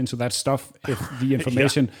headfirst into that stuff if the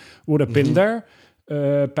information would have been there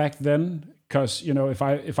back then. Because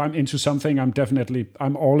if I'm into something, I'm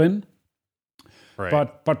all in. Right.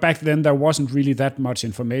 But back then there wasn't really that much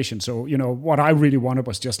information. So what I really wanted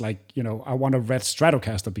was just like I want a red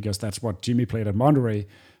Stratocaster because that's what Jimmy played at Monterey.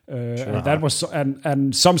 And that was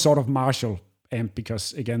and some sort of Marshall amp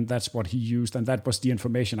because again that's what he used and that was the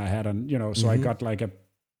information I had, and so I got like a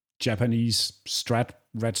Japanese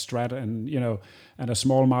red Strat and a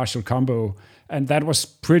small Marshall combo, and that was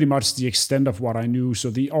pretty much the extent of what I knew.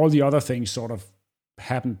 So all the other things sort of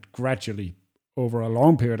happened gradually over a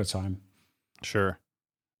long period of time. Sure.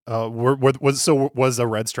 Was a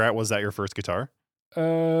red Strat, was that your first guitar?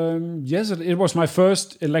 Yes, it was my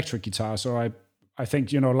first electric guitar. So I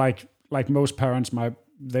think like most parents,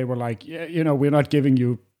 they were like, we're not giving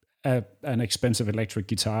you an expensive electric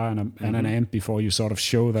guitar and an amp before you sort of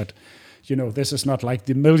show that this is not like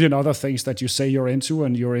the million other things that you say you're into,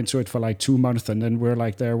 and you're into it for like 2 months, and then we're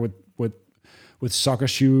like there with soccer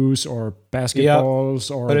shoes or basketballs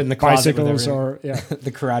or put it in the bicycles or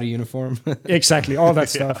the karate uniform. Exactly, all that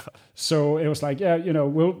stuff. So it was like,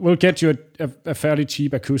 we'll get you a fairly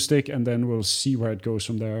cheap acoustic, and then we'll see where it goes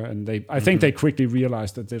from there. And I think they quickly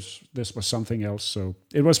realized that this was something else. So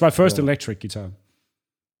it was my first electric guitar.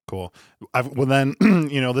 Cool. Well, then,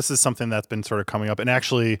 this is something that's been sort of coming up, and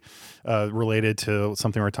actually related to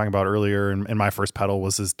something we were talking about earlier. And my first pedal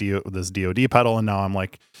was this DoD pedal, and now I'm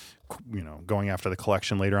like, going after the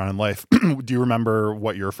collection later on in life. Do you remember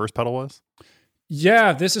what your first pedal was?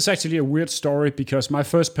 Yeah, this is actually a weird story because my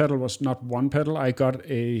first pedal was not one pedal. I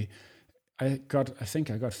think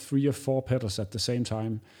I got 3 or 4 pedals at the same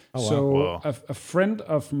time. Oh, wow. So a friend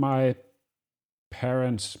of my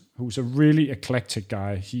parents, who's a really eclectic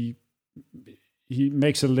guy, he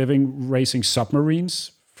makes a living racing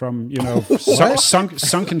submarines from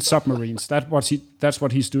sunken submarines. That's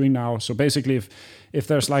what he's doing now. So basically, if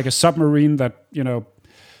there's like a submarine that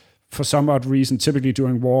for some odd reason, typically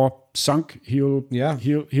during war, sunk, he'll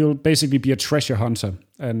basically be a treasure hunter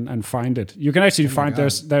and find it. You can actually find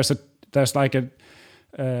there's like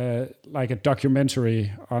a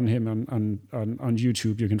documentary on him on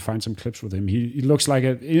YouTube. You can find some clips with him. He looks like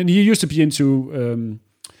and he used to be into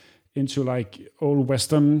like old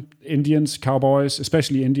Western Indians, cowboys,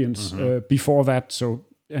 especially Indians before that. So,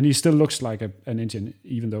 and he still looks like an Indian,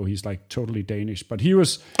 even though he's like totally Danish. But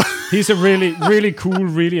he's a really, really cool,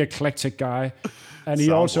 really eclectic guy. And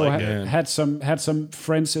he also had some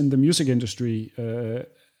friends in the music industry,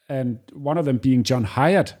 and one of them being John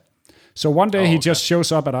Hyatt. So one day he just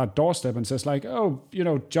shows up at our doorstep and says like,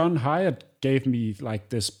 John Hyatt gave me like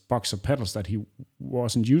this box of pedals that he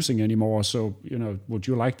wasn't using anymore. So, would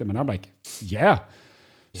you like them? And I'm like, yeah.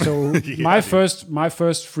 So my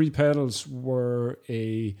first 3 pedals were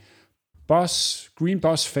a green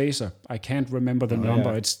Boss Phaser. I can't remember the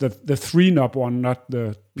number. Yeah. It's the 3-knob one, not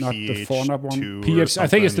the 4-knob one. I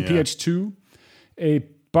think it's the PH2. A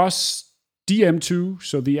Boss DM2,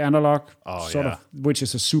 so the analog which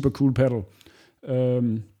is a super cool pedal,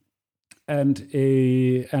 and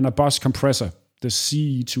a Boss compressor, the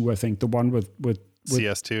CE2, I think, the one with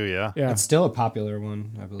CS2, yeah. It's still a popular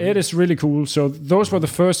one, I believe. It is really cool. So those were the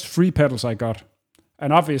first 3 pedals I got,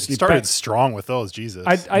 and obviously started strong with those. Jesus,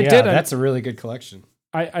 I did. That's a really good collection.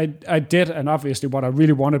 I did, and obviously what I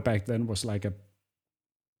really wanted back then was like a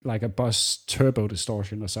Boss turbo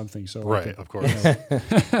distortion or something. So right, of course.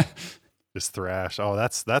 Just thrash. Oh,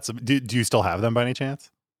 that's. Do you still have them by any chance?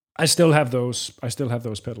 I still have those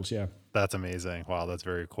pedals. Yeah, that's amazing. Wow, that's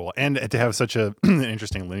very cool. And to have such an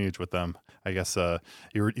interesting lineage with them, I guess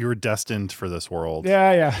you were destined for this world.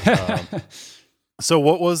 Yeah. So,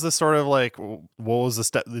 what was the sort of like? What was the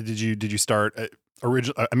step? Did you start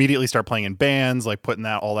immediately start playing in bands, like putting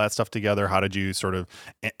all that stuff together? How did you sort of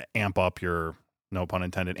amp up your, no pun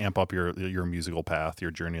intended, amp up your musical path,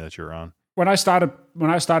 your journey that you're on? When I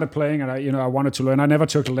started playing and I wanted to learn, I never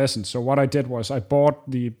took lessons. So what I did was I bought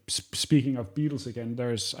speaking of Beatles again,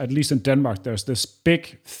 there's, at least in Denmark, there's this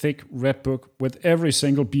big, thick red book with every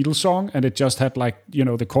single Beatles song, and it just had like,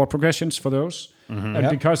 the chord progressions for those. Mm-hmm. And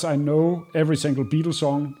because I know every single Beatles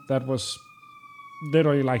song, that was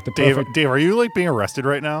literally like the perfect... Dave, are you like being arrested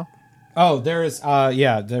right now? Oh, there's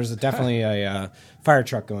definitely a fire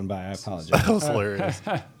truck going by. I apologize. That was hilarious.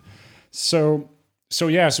 So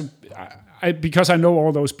because I know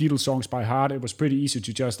all those Beatles songs by heart, it was pretty easy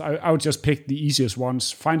to I would just pick the easiest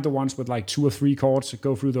ones, find the ones with like 2 or 3 chords,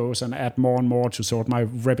 go through those and add more and more to sort my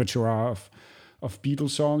repertoire of Beatles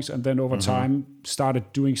songs. And then over time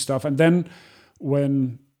started doing stuff. And then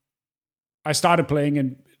when I started playing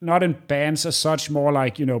in, not in bands as such, more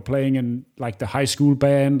like, playing in like the high school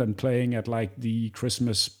band and playing at like the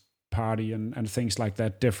Christmas party and things like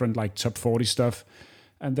that, different like top 40 stuff.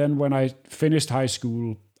 And then when I finished high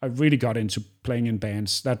school, I really got into playing in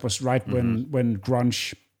bands. That was right when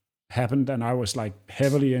grunge happened, and I was like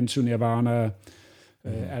heavily into Nirvana,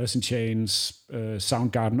 Alice in Chains,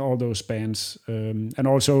 Soundgarden, all those bands, and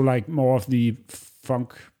also like more of the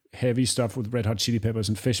funk heavy stuff with Red Hot Chili Peppers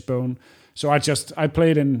and Fishbone. So I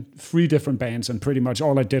played in 3 different bands, and pretty much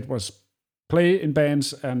all I did was play in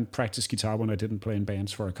bands and practice guitar when I didn't play in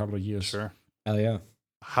bands for a couple of years. Sure. Hell yeah.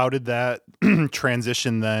 How did that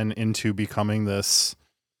transition then into becoming this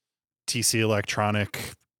TC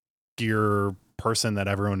Electronic gear person that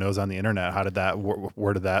everyone knows on the internet? How did that,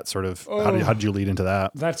 where did that sort of, how did you lead into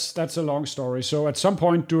that? That's a long story. So at some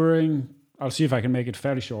point I'll see if I can make it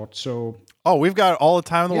fairly short. So, we've got all the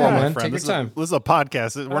time in the world, my friend. Take your time. This is a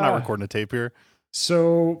podcast. We're not recording a tape here.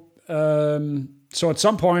 So at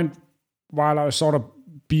some point, while I was sort of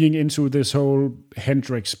being into this whole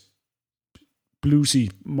Hendrix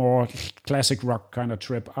bluesy, more classic rock kind of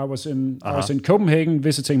trip, I was in Copenhagen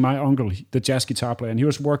visiting my uncle, the jazz guitar player, and he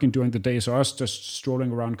was working during the day. So I was just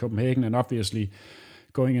strolling around Copenhagen and obviously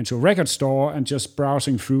going into a record store and just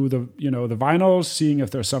browsing through the vinyls, seeing if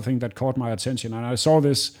there's something that caught my attention. And I saw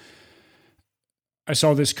this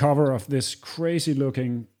cover of this crazy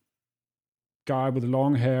looking guy with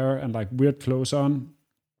long hair and like weird clothes on,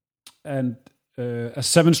 and a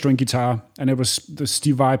 7-string guitar, and it was the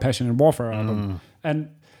Steve Vai Passion and Warfare album. And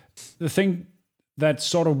the thing that's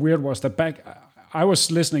sort of weird was that I was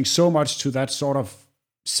listening so much to that sort of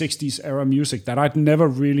 60s era music that I'd never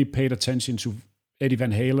really paid attention to Eddie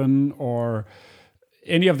Van Halen or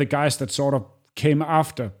any of the guys that sort of came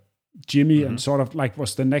after Jimmy and sort of like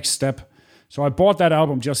was the next step. So I bought that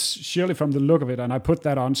album just sheerly from the look of it, and I put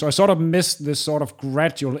that on. So I sort of missed this sort of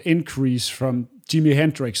gradual increase from Jimi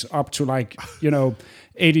Hendrix up to like,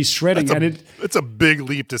 80s shredding. It's a big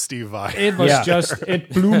leap to Steve Vai. It was it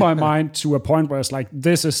blew my mind to a point where it's like,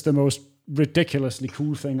 this is the most ridiculously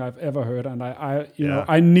cool thing I've ever heard. And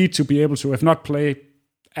I need to be able to, if not play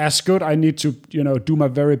as good, I need to, do my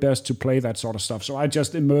very best to play that sort of stuff. So I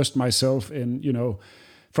just immersed myself in,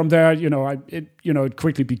 from there, it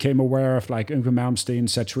quickly became aware of like Yngwie Malmsteen,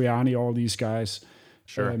 Satriani, all these guys.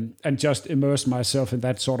 Sure. And just immersed myself in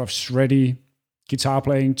that sort of shreddy guitar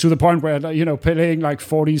playing to the point where, playing like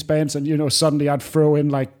 40s bands and, suddenly I'd throw in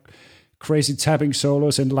like crazy tapping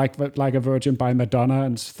solos in like a Virgin by Madonna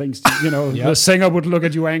and things, the singer would look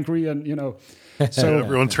at you angry and, so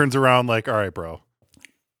everyone turns around like, all right, bro.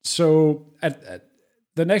 So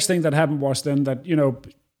the next thing that happened was then that,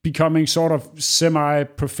 becoming sort of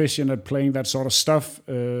semi-proficient at playing that sort of stuff,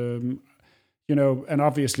 and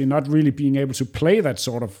obviously not really being able to play that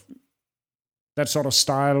sort of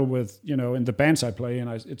style with, in the bands I play. And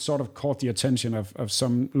it sort of caught the attention of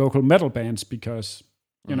some local metal bands because,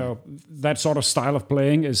 that sort of style of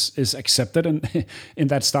playing is accepted in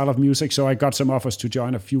that style of music. So I got some offers to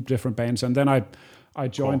join a few different bands. And then I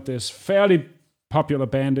joined this fairly popular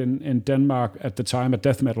band in Denmark at the time, a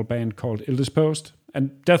death metal band called Ildispost.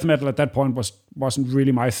 And death metal at that point wasn't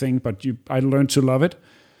really my thing, but I learned to love it.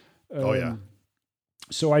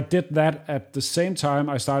 So I did that at the same time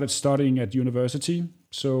I started studying at university.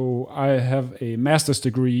 So I have a master's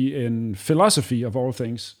degree in philosophy of all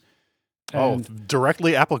things. And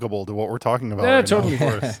directly applicable to what we're talking about. Yeah, right totally.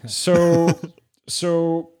 Now,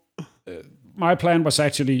 So my plan was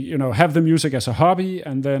actually, have the music as a hobby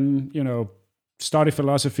and then, study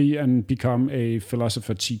philosophy and become a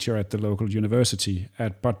philosopher teacher at the local university.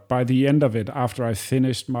 But by the end of it, after I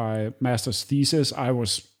finished my master's thesis, I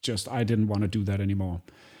didn't want to do that anymore.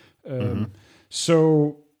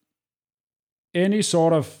 So any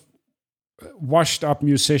sort of washed up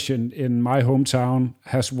musician in my hometown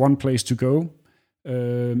has one place to go,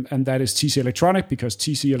 and that is TC Electronic, because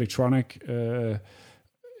TC Electronic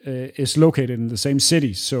is located in the same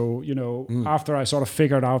city. So, after I sort of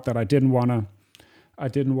figured out that I didn't want to,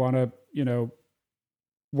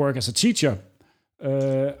 work as a teacher,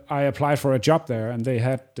 I applied for a job there, and they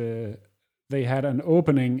had an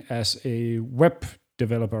opening as a web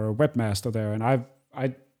developer, a webmaster there, and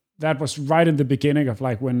I that was right in the beginning of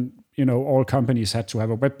like when all companies had to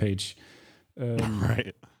have a web page,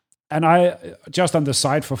 right? And I just on the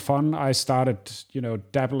side for fun, I started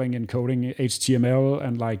dabbling in coding HTML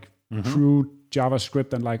and like crude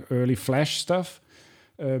JavaScript and like early Flash stuff.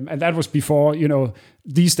 And that was before,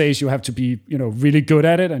 these days you have to be, really good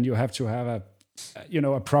at it, and you have to have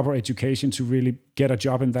a proper education to really get a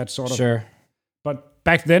job in that sort of. Sure. But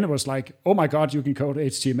back then it was like, oh my God, you can code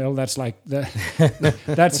HTML. That's like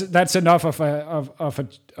that's enough of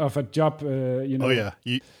a job. Oh yeah,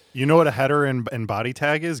 you know what a header and body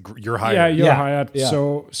tag is? You're hired. Yeah, you're hired. Yeah.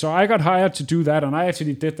 So I got hired to do that, and I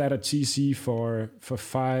actually did that at TC for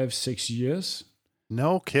 5-6 years.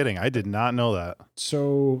 No kidding. I did not know that.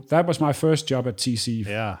 So that was my first job at TC.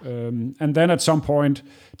 Yeah. And then at some point,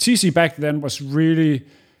 TC back then was really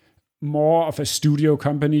more of a studio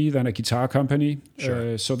company than a guitar company.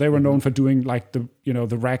 Sure. So they were known for doing like the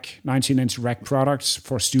rack, 19-inch rack products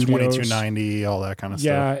for studios. 2290, all that kind of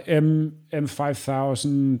stuff. Yeah,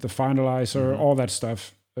 M5000, the Finalizer, all that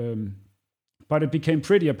stuff. But it became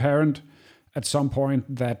pretty apparent at some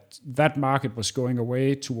point that market was going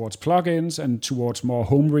away towards plugins and towards more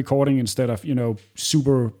home recording instead of,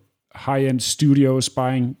 super high-end studios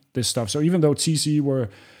buying this stuff. So even though TC were,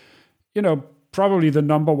 probably the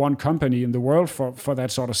number one company in the world for that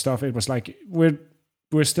sort of stuff, it was like we're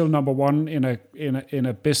still number one in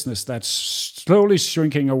a business that's slowly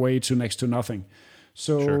shrinking away to next to nothing.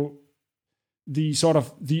 So sure.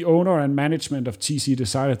 the owner and management of TC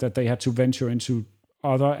decided that they had to venture into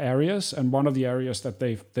other areas, and one of the areas that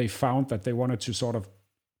they found that they wanted to sort of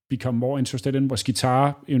become more interested in was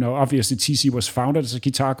guitar. Obviously TC was founded as a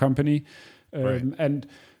guitar company, right. And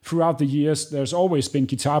throughout the years, there's always been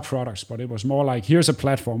guitar products, but it was more like, here's a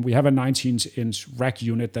platform. We have a 19-inch rack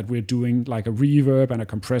unit that we're doing like a reverb and a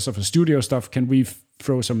compressor for studio stuff. Can we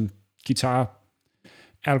throw some guitar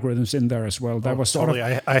algorithms in there as well? That was sort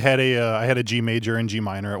totally. of. I had a G major and G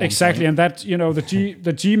minor at exactly, one point. And that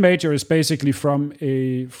the G major is basically from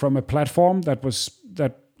a platform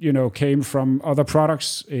that came from other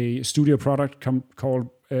products, a studio product called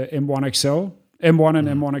M1 XL. M1 and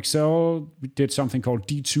M1 XL, we did something called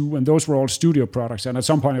D2, and those were all studio products. And at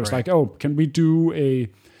some point, it was like, oh, can we do a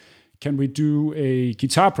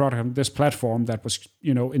guitar product on this platform that was,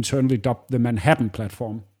 internally dubbed the Manhattan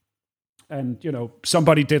platform? And,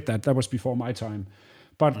 somebody did that. That was before my time.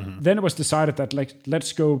 But then it was decided that,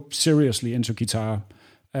 let's go seriously into guitar.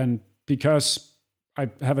 And because I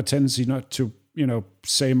have a tendency not to,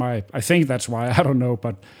 say I think that's why, I don't know,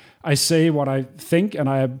 but I say what I think, and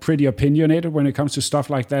I am pretty opinionated when it comes to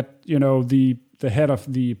stuff like that. The head of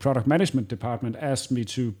the product management department asked me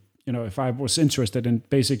to, if I was interested in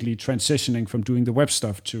basically transitioning from doing the web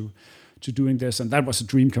stuff to doing this, and that was a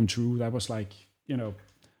dream come true. That was like,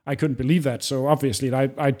 I couldn't believe that. So obviously,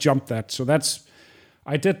 I jumped that. So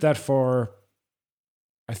I did that for,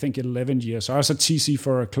 I think, 11 years. So I was at TC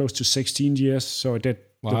for close to 16 years. So I did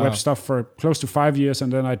the web stuff for close to 5 years,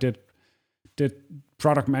 and then I did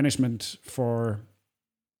product management for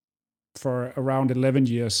around 11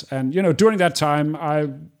 years. And, during that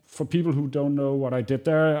time, for people who don't know what I did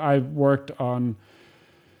there, I worked on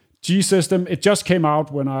G System. It just came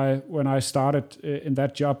out when I started in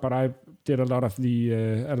that job, but I did a lot of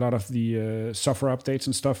the software updates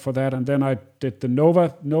and stuff for that. And then I did the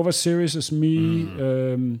Nova series is me,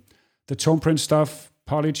 the Toneprint stuff,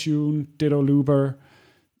 Polytune, Ditto Looper.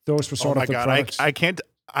 Those were sort of the products. I can't.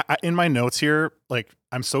 In my notes here,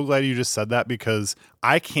 I'm so glad you just said that, because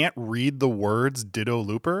I can't read the words Ditto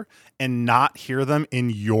Looper and not hear them in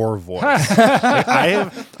your voice. I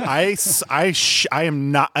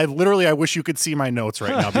wish you could see my notes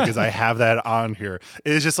right now, because I have that on here.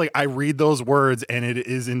 It's just I read those words and it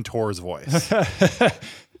is in Tor's voice.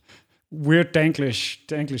 Weird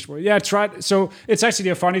Danglish word. Yeah, tried. So it's actually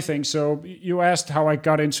a funny thing. So you asked how I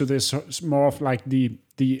got into this, more of like the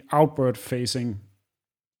outward facing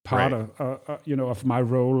part of my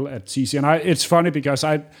role at TC. And it's funny because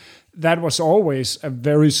that was always a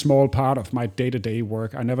very small part of my day-to-day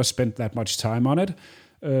work. I never spent that much time on it.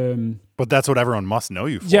 But that's what everyone must know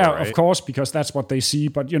you for, yeah, right? Of course, because that's what they see.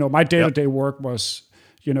 But, my day-to-day work was,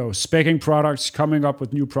 speccing products, coming up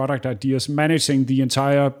with new product ideas, managing the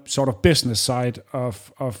entire sort of business side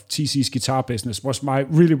of TC's guitar business was my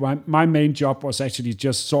main job. Was actually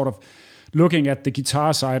just sort of looking at the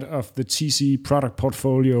guitar side of the TC product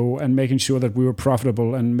portfolio and making sure that we were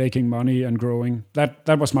profitable and making money and growing.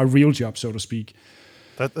 That was my real job, so to speak.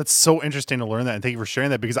 That's so interesting to learn that, and thank you for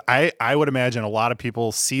sharing that, because I would imagine a lot of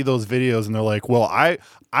people see those videos and they're like, well, I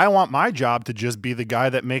want my job to just be the guy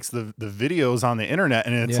that makes the videos on the internet.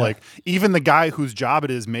 And it's like, even the guy whose job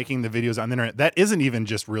it is making the videos on the internet, that isn't even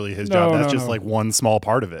just really his job. That's just like one small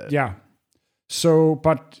part of it. Yeah. So,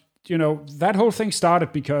 but that whole thing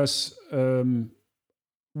started because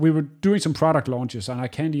we were doing some product launches, and I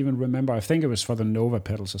can't even remember. I think it was for the Nova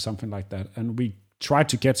pedals or something like that. And we tried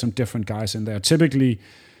to get some different guys in there. Typically,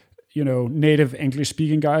 native English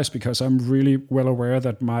speaking guys, because I'm really well aware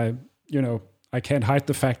that I can't hide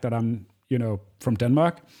the fact that I'm, from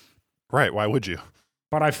Denmark. Right. Why would you?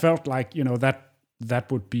 but I felt like,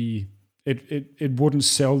 that would be it wouldn't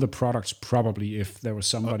sell the products probably if there was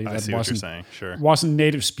somebody that wasn't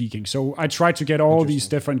native speaking. So I tried to get all these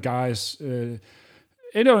different guys. And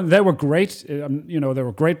they were great. They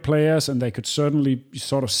were great players, and they could certainly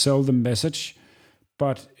sort of sell the message.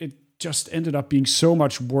 But it just ended up being so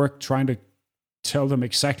much work trying to tell them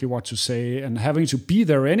exactly what to say and having to be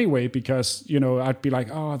there anyway, because, I'd be like,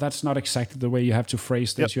 oh, that's not exactly the way you have to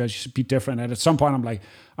phrase this. You should be different. And at some point I'm like,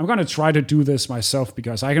 I'm going to try to do this myself,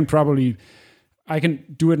 because I can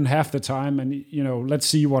do it in half the time, and, let's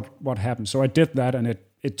see what happens. So I did that, and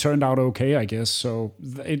it turned out okay, I guess. So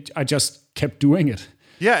I just kept doing it.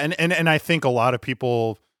 Yeah. And I think a lot of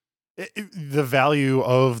people, the value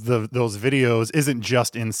of those videos isn't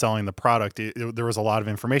just in selling the product. There was a lot of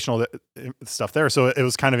informational stuff there. So it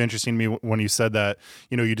was kind of interesting to me when you said that,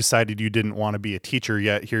 you decided you didn't want to be a teacher,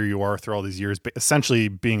 yet here you are through all these years, essentially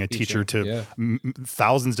being a teacher to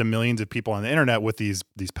thousands to millions of people on the internet with these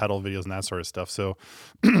pedal videos and that sort of stuff. So,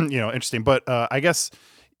 interesting. But I guess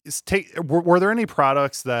were there any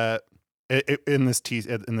products that in this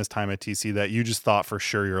time at TC that you just thought for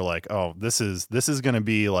sure you're like, oh, this is going to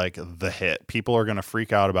be like the hit, people are going to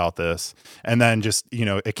freak out about this, and then just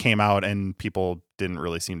it came out and people didn't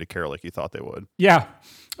really seem to care like you thought they would?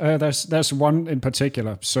 There's one in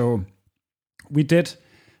particular. So we did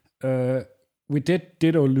Ditto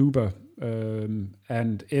Looper,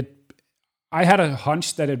 and I had a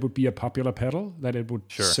hunch that it would be a popular pedal, that it would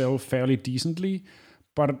sell fairly decently,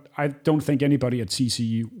 but I don't think anybody at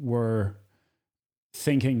TC were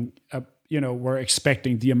thinking, were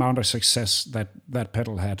expecting the amount of success that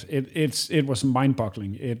pedal had. It was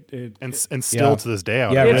mind-boggling. And still to this day,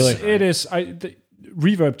 it is.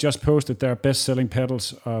 Reverb just posted their best-selling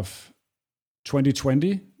pedals of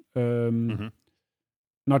 2020,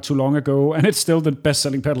 not too long ago, and it's still the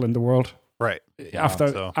best-selling pedal in the world. Right.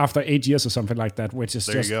 After 8 years or something like that, which is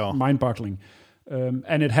just mind-boggling.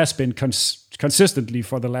 And it has been consistently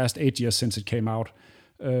for the last 8 years since it came out.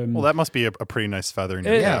 Well, that must be a pretty nice feather in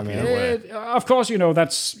your cap. Of course,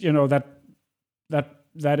 that's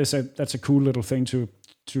that's a cool little thing to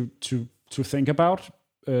think about.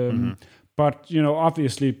 But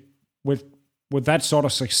obviously, with that sort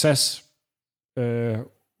of success,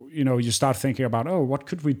 you start thinking about, what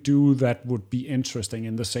could we do that would be interesting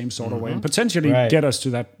in the same sort of way, and potentially get us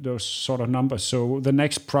to those sort of numbers. So the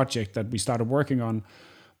next project that we started working on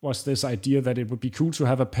was this idea that it would be cool to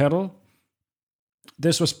have a pedal.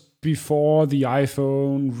 This was before the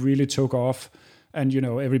iPhone really took off, and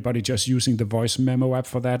everybody just using the voice memo app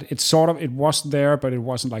for that. It was there, but it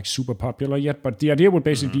wasn't like super popular yet. But the idea would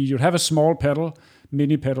basically be you'd have a small pedal,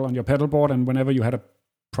 mini pedal on your pedal board, and whenever you had a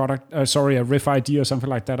riff idea or something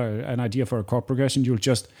like that, an idea for a chord progression, you'll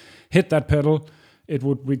just hit that pedal. It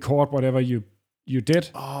would record whatever you did.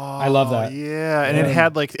 Oh, I love that. Yeah, and it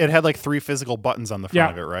had like 3 physical buttons on the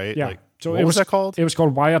front of it, right? Yeah. Like, so what was that called? It was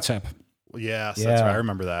called Wiretap. Yes, that's right. I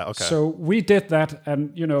remember that. Okay. So we did that,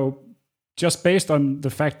 and just based on the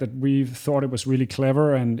fact that we thought it was really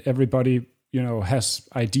clever, and everybody has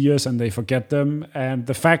ideas and they forget them, and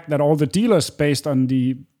the fact that all the dealers, based on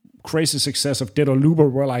the crazy success of Ditto Looper,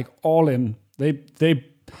 were like all in.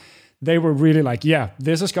 They were really like, yeah,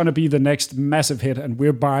 this is going to be the next massive hit, and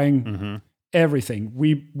we're buying everything.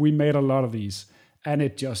 We made a lot of these, and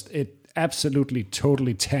it absolutely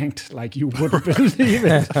totally tanked like you wouldn't believe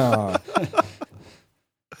it.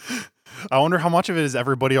 I wonder how much of it is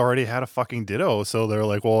everybody already had a fucking Ditto, so they're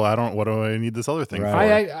like, well, what do I need this other thing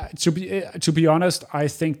for? To be honest, I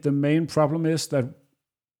think the main problem is that,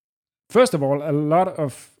 first of all, a lot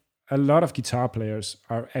of guitar players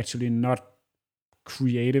are actually not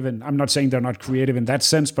creative, and I'm not saying they're not creative in that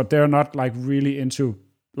sense, but they're not like really into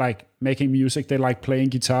like making music. They like playing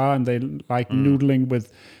guitar, and they like noodling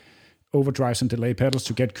with overdrives and delay pedals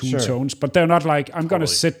to get cool tones, but they're not like, I'm going to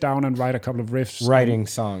sit down and write a couple of riffs. Writing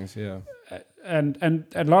songs, yeah. And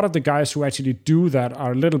a lot of the guys who actually do that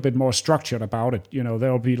are a little bit more structured about it.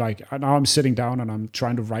 They'll be like, now I'm sitting down and I'm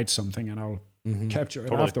trying to write something, and I'll capture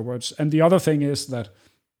it afterwards. And the other thing is that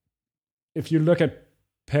if you look at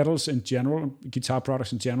pedals in general, guitar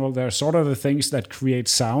products in general, they're sort of the things that create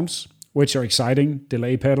sounds, which are exciting: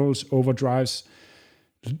 delay pedals, overdrives,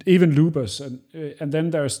 even loopers, and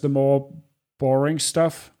then there's the more boring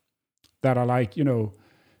stuff that are like,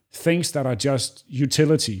 things that are just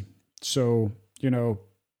utility. So,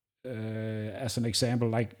 as an example,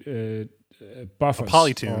 like buffers, a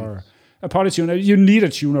polytune, or a polytune. You need a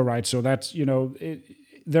tuner, right? So that's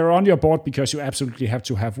they're on your board because you absolutely have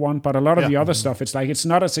to have one. But a lot of the other stuff, it's like, it's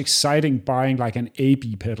not as exciting buying like an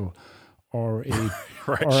AB pedal or a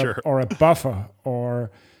or a buffer,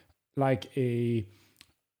 or like a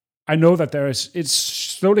I know that it's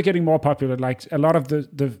slowly getting more popular. Like a lot of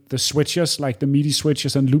the switches, like the MIDI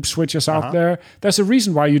switches and loop switches out there. There's a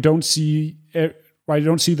reason why you don't see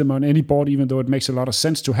them on any board, even though it makes a lot of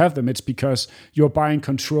sense to have them. It's because you're buying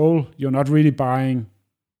control. You're not really buying,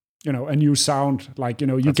 a new sound. Like,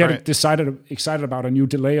 you get excited about a new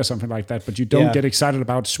delay or something like that, but you don't get excited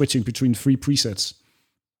about switching between 3 presets.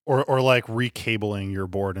 Or like recabling your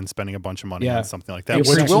board and spending a bunch of money on something like that,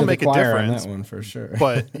 which will make a difference. On that one for sure.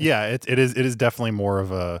 But yeah, it is definitely more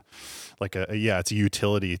of it's a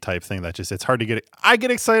utility type thing that just, it's hard to get. I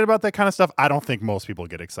get excited about that kind of stuff. I don't think most people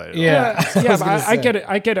get excited. I get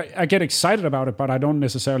it. I get excited about it, but I don't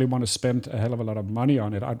necessarily want to spend a hell of a lot of money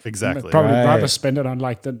on it. I'd probably rather spend it on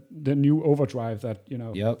like the new overdrive that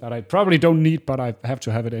that I probably don't need, but I have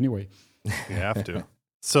to have it anyway. You have to.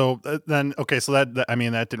 So then, okay, so that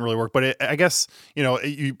didn't really work. But I guess,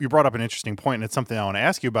 you brought up an interesting point, and it's something I want to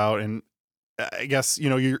ask you about. And I guess,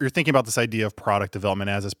 you're thinking about this idea of product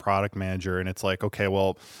development as this product manager. And it's like, okay,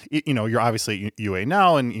 well, you're obviously at UA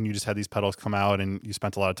now, and you just had these pedals come out, and you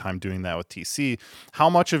spent a lot of time doing that with TC. How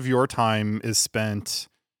much of your time is spent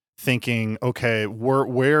thinking, okay,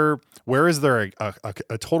 where is there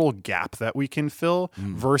a total gap that we can fill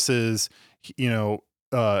versus,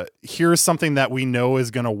 here's something that we know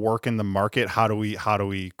is going to work in the market. How do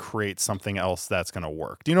we create something else that's going to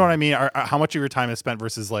work? Do you know what I mean? How much of your time is spent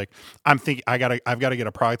versus like, I'm thinking I've got to get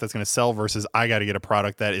a product that's going to sell versus I got to get a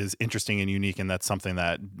product that is interesting and unique, and that's something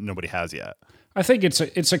that nobody has yet. I think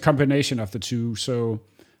it's a combination of the two. So,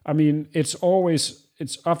 I mean, it's always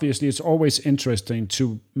interesting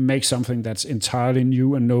to make something that's entirely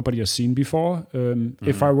new and nobody has seen before.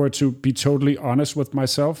 If I were to be totally honest with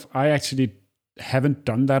myself, I actually haven't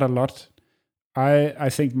done that a lot. I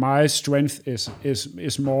think my strength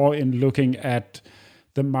is more in looking at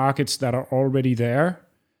the markets that are already there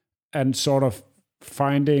and sort of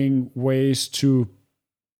finding ways to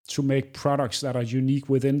make products that are unique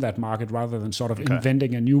within that market rather than sort of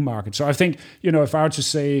inventing a new market. So I think, if I were to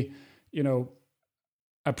say,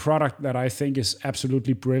 a product that I think is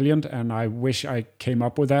absolutely brilliant, and I wish I came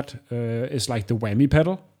up with that, is like the whammy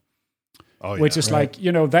pedal. Which is like,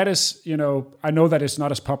 that is, I know that it's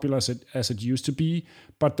not as popular as it used to be,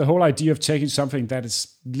 but the whole idea of taking something that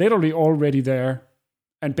is literally already there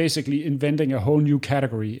and basically inventing a whole new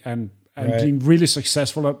category and being really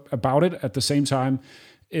successful about it at the same time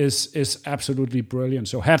is absolutely brilliant.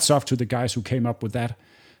 So hats off to the guys who came up with that.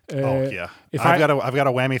 I've got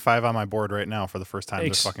a Whammy 5 on my board right now for the first time.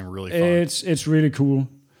 It's fucking really fun. It's really cool.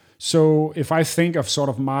 So if I think of sort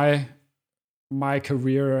of my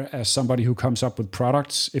career as somebody who comes up with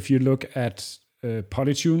products, if you look at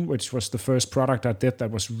Polytune, which was the first product I did that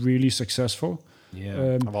was really successful.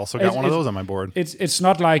 Yeah, I've also got one of those on my board. It's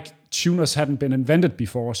not like tuners hadn't been invented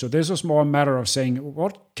before. So this was more a matter of saying,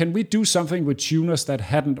 what can we do something with tuners that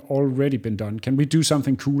hadn't already been done? Can we do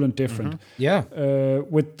something cool and different? Yeah.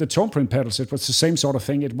 With the tone print pedals, it was the same sort of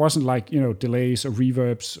thing. It wasn't like, delays or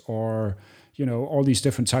reverbs or all these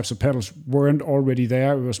different types of pedals weren't already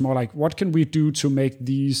there. It was more like, what can we do to make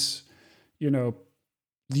these,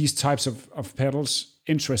 these types of pedals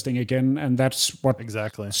interesting again? And that's what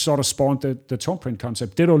sort of spawned the tone print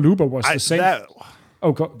concept. Ditto Looper was the same.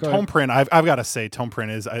 Go tone print. I've got to say, tone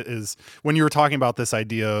print is when you were talking about this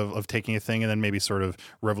idea of taking a thing and then maybe sort of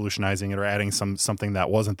revolutionizing it or adding something that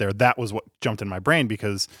wasn't there. That was what jumped in my brain,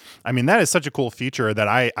 because I mean, that is such a cool feature that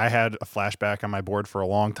I had a flashback on my board for a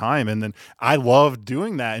long time, and then I loved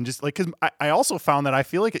doing that. And just like, because I also found that I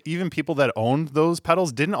feel like even people that owned those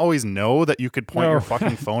pedals didn't always know that you could point your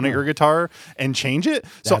fucking phone at your guitar and change it.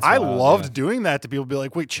 So I loved doing that to people. Be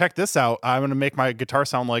like, wait, check this out. I'm going to make my guitar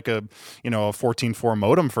sound like a 14.4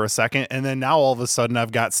 modem for a second, and then now all of a sudden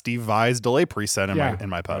I've got Steve Vai's delay preset in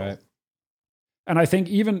my pedal. Right. And I think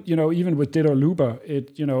even with Ditto Looper,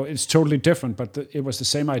 it's totally different, but it was the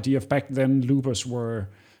same idea of back then. Loopers were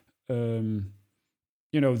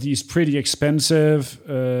these pretty expensive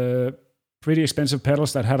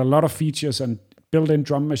pedals that had a lot of features and built-in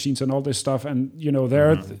drum machines and all this stuff. And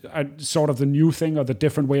sort of the new thing or the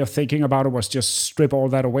different way of thinking about it was just strip all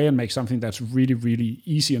that away and make something that's really, really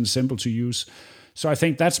easy and simple to use. So I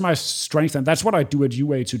think that's my strength, and that's what I do at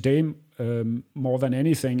UA today more than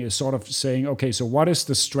anything, is sort of saying, okay, so what is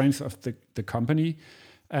the strength of the company?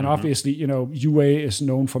 And obviously, UA is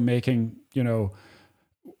known for making,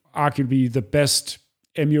 arguably the best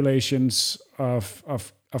emulations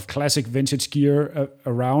of classic vintage gear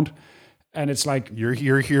around. And it's like you're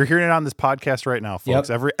hearing it on this podcast right now, folks.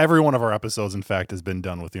 Yep. Every one of our episodes, in fact, has been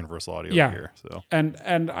done with Universal Audio gear. So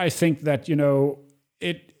and I think that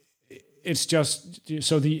it's just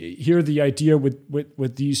so the idea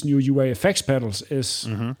with these new UA effects pedals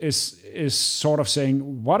is sort of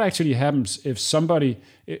saying what actually happens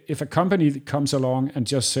if a company comes along and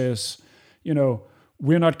just says,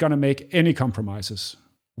 we're not going to make any compromises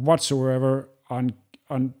whatsoever on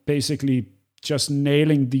basically just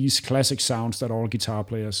nailing these classic sounds that all guitar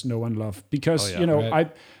players know and love. Because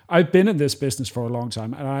I've been in this business for a long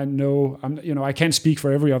time, and I know I can't speak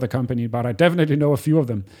for every other company, but I definitely know a few of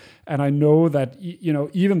them, and I know that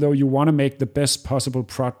even though you want to make the best possible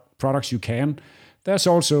products you can, there's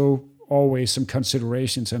also always some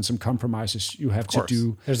considerations and some compromises you have to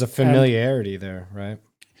do. There's a familiarity there, right?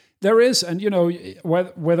 There is, and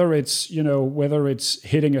whether it's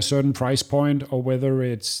hitting a certain price point or whether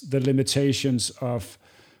it's the limitations of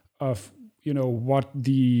what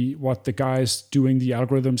the guys doing the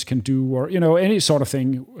algorithms can do, or any sort of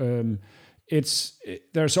thing.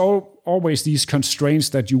 There's always these constraints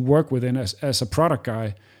that you work within as a product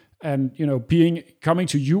guy, and coming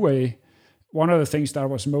to UA. One of the things that I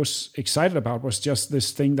was most excited about was just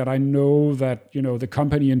this thing that I know that the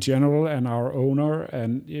company in general and our owner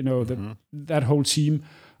and that whole team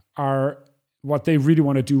are, what they really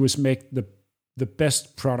want to do is make the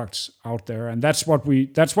best products out there, and that's what we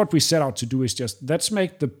set out to do. Is just let's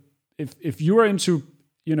make if you are into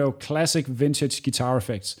classic vintage guitar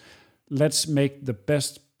effects, let's make the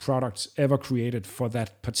best products ever created for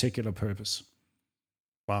that particular purpose.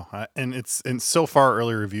 Wow. And so far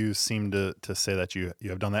early reviews seem to say that you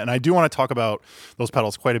have done that. And I do want to talk about those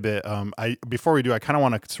pedals quite a bit. Before we do, I kind of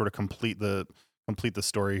want to sort of complete the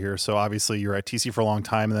story here. So obviously you're at TC for a long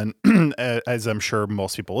time, and then as I'm sure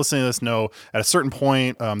most people listening to this know, at a certain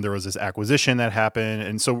point there was this acquisition that happened,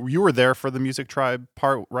 and so you were there for the Music Tribe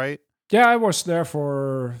part, right? Yeah, I was there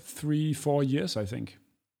for 3-4 years, I think.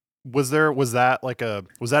 Was that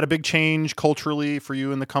a big change culturally for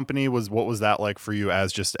you in the company? What was that like for you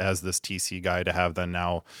as this TC guy to have then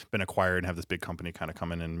now been acquired and have this big company kind of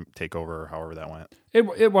come in and take over, however that went?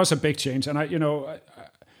 It was a big change, and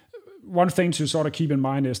one thing to sort of keep in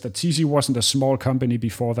mind is that TC wasn't a small company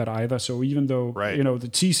before that either. So even though the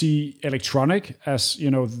TC Electronic as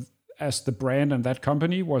the brand and that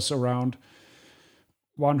company was around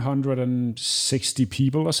 160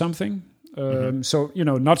 people or something. So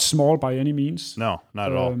not small by any means. No,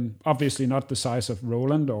 not at all. Obviously not the size of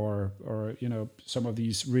Roland or some of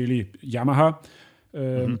these really Yamaha,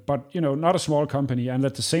 but not a small company. And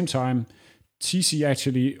at the same time, TC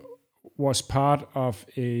actually was part of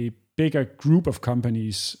a bigger group of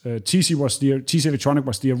companies. TC Electronic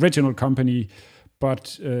was the original company,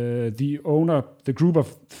 but the group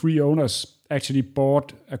of 3 owners actually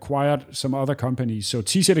acquired some other companies. So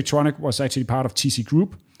TC Electronic was actually part of TC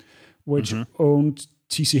Group, which owned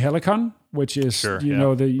TC Helicon, which is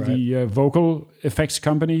the vocal effects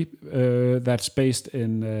company that's based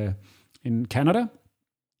in Canada.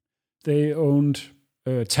 They owned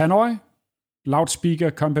Tannoy, loudspeaker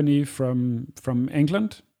company from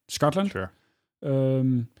England, Scotland. Sure.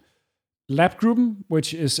 Labgruppen,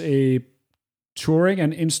 which is a touring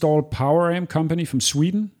and install power amp company from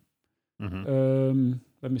Sweden.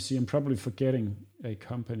 Let me see, I'm probably forgetting a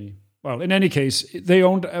company. Well, in any case, they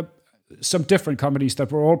owned some different companies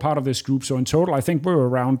that were all part of this group. So in total, I think we were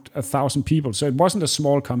around 1,000 people. So it wasn't a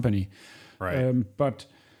small company. Right. But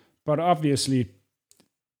obviously,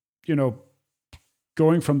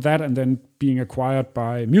 going from that and then being acquired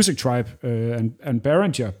by Music Tribe and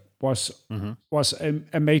Behringer was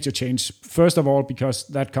a major change. First of all, because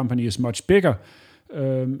that company is much bigger,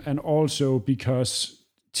 and also because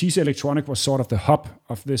TC Electronic was sort of the hub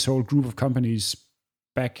of this whole group of companies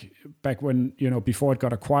back when, before it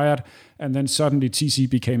got acquired, and then suddenly TC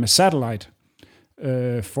became a satellite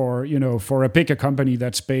for a bigger company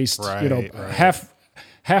that's based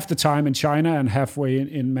half the time in China and halfway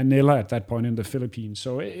in Manila at that point in the Philippines.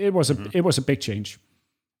 So it was a big change.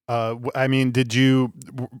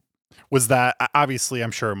 Was that, obviously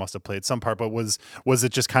I'm sure it must have played some part, but was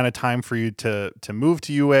it just kind of time for you to move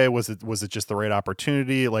to UA? Was it just the right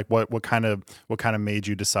opportunity? Like what kind of made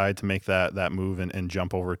you decide to make that move and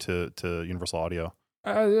jump over to Universal Audio?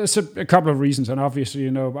 There's a couple of reasons, and obviously,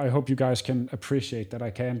 I hope you guys can appreciate that I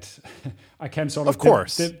can't sort of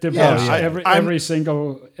course divulge every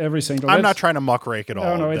single. I'm not trying to muckrake at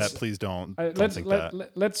all. No, please don't think that.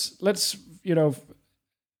 Let's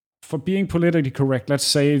for being politically correct, let's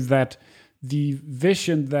say that the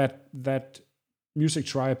vision that Music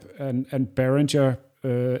Tribe and Behringer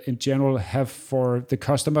in general have for the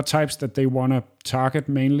customer types that they want to target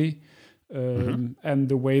mainly, and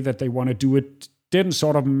the way that they want to do it didn't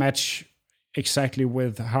sort of match exactly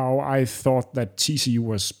with how I thought that TC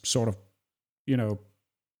was sort of,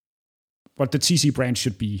 the TC brand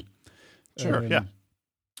should be. Sure, yeah.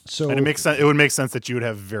 So and it makes sense. It would make sense that you would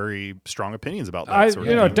have very strong opinions about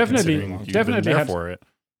that. Definitely had for it.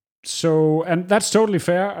 So, and that's totally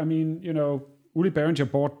fair. I mean, Uli Berenger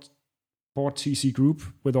bought TC Group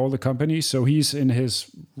with all the companies, so he's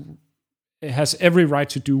has every right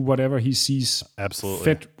to do whatever he sees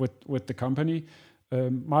fit with the company.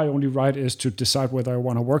 My only right is to decide whether I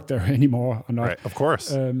want to work there anymore or not. Right, of course.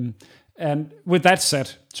 And with that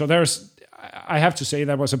said, so I have to say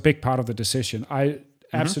that was a big part of the decision. I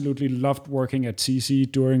absolutely loved working at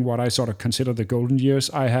TC during what I sort of consider the golden years.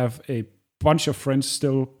 I have a bunch of friends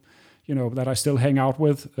still, that I still hang out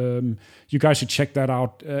with. You guys should check that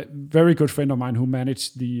out. Very good friend of mine who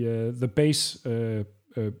managed the bass,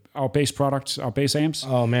 our bass products, our bass amps.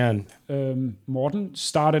 Oh man, Morten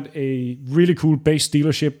started a really cool bass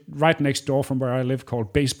dealership right next door from where I live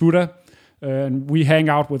called Bass Buddha. And we hang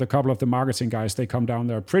out with a couple of the marketing guys. They come down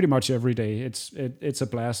there pretty much every day. It's a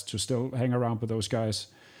blast to still hang around with those guys.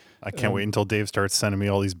 I can't wait until Dave starts sending me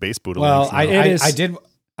all these bass Buddha links. Well,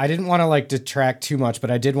 I didn't want to like detract too much, but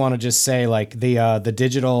I did want to just say like the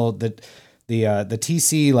digital the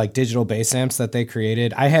TC like digital bass amps that they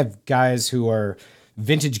created. I have guys who are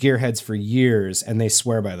vintage gearheads for years, and they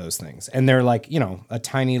swear by those things. And they're like a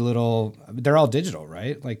tiny little. They're all digital,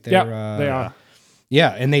 right? Like they are.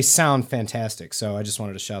 Yeah, and they sound fantastic. So I just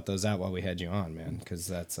wanted to shout those out while we had you on, man, because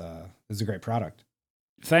that's a great product.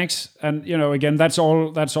 Thanks, and again, that's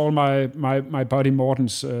all my buddy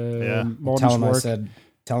Morten's work.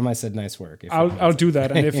 Tell him I said nice work. I'll do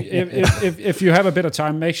that. And if you have a bit of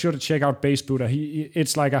time, make sure to check out Bass Buddha.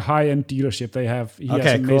 It's like a high-end dealership. He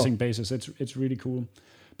has amazing basses. It's really cool.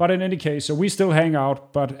 But in any case, so we still hang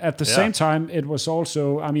out. But at the same time, it was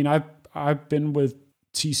also. I mean, I've been with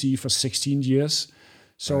TC for 16 years.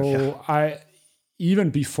 So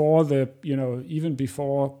even before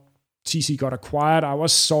TC got acquired, I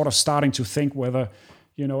was sort of starting to think whether,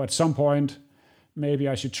 at some point, maybe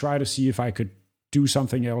I should try to see if I could do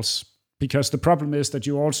something else. Because the problem is that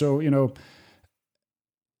you also,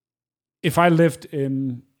 if I lived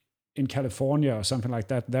in California or something like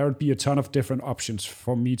that, there would be a ton of different options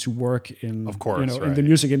for me to work in, of course, in the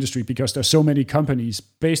music industry, because there's so many companies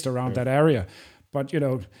based around that area. But,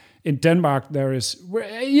 in Denmark,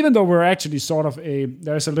 even though we're actually sort of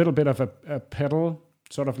there's a little bit of a pedal,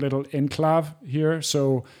 sort of little enclave here.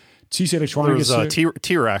 So TC Electronics is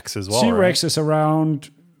T-Rex as well. T-Rex is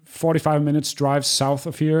around 45 minutes drive south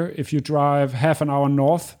of here. If you drive half an hour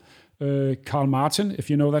north, Carl Martin,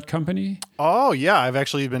 if you know that company. Oh, yeah. I've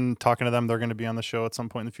actually been talking to them. They're going to be on the show at some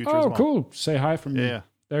point in the future as well. Oh, cool. Say hi from me. Yeah.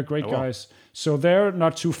 They're great guys. So they're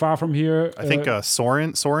not too far from here. I think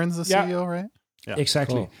Soren's the CEO, right? Yeah,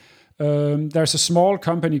 exactly. Cool. There's a small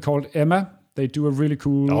company called Emma. They do a really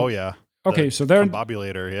cool. Oh yeah. Okay, so they're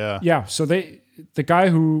Combobulator, yeah. Yeah, so the guy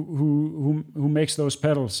who makes those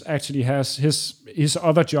pedals actually has his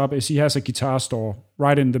other job is he has a guitar store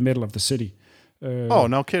right in the middle of the city. Oh,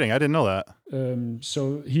 no kidding! I didn't know that.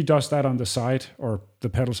 So he does that on the side, or the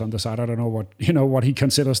pedals on the side. I don't know what he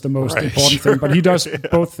considers the most important thing, but he does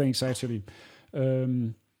both things actually.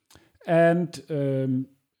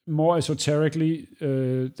 More esoterically,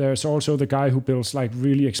 there's also the guy who builds like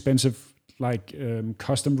really expensive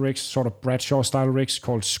custom rigs, sort of Bradshaw style rigs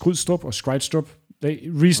called Skrydstrup or Skrydstrup. They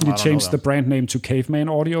recently changed the brand name to Caveman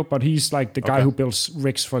Audio, but he's like the guy who builds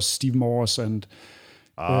rigs for Steve Morse and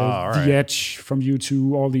The Edge from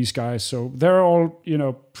U2, all these guys. So they're all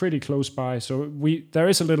pretty close by. So there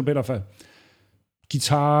is a little bit of a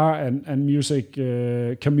guitar and music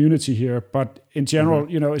community here, but in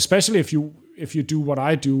general, especially if you do what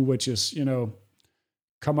I do, which is,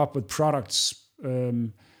 come up with products,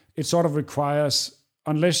 it sort of requires,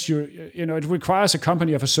 unless it requires a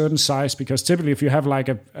company of a certain size, because typically if you have like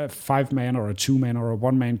a 5-man or a 2-man or a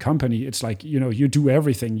 1-man company, it's like, you do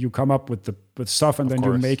everything. You come up with stuff and then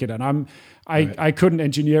you make it. And I couldn't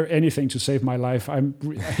engineer anything to save my life.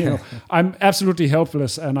 I'm absolutely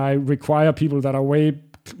helpless, and I require people that are way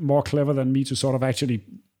more clever than me to sort of actually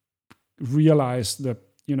realize the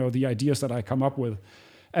ideas that I come up with.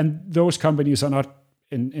 And those companies are not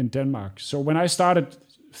in Denmark. So when I started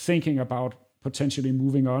thinking about potentially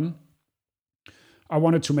moving on, I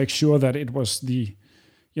wanted to make sure that it was the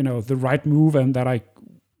right move, and that I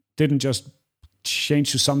didn't just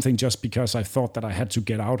change to something just because I thought that I had to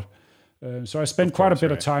get out. So I spent quite a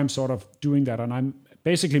bit of time sort of doing that, and I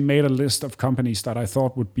basically made a list of companies that I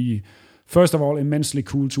thought would be, first of all, immensely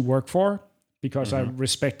cool to work for, because I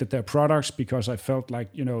respected their products, because I felt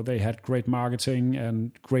like, they had great marketing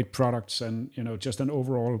and great products and, just an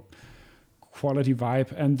overall quality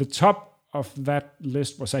vibe. And the top of that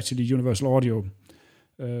list was actually Universal Audio.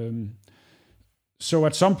 so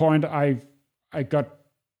at some point I got,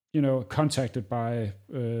 contacted by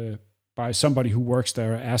somebody who works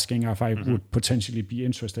there asking if I would potentially be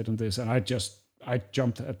interested in this. And I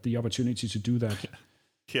jumped at the opportunity to do that.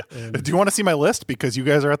 Yeah. Do you want to see my list? Because you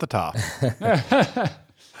guys are at the top.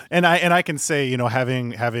 And I can say,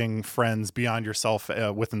 having friends beyond yourself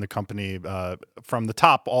within the company, from the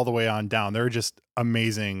top all the way on down, they're just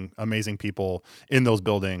amazing people in those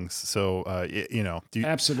buildings. So,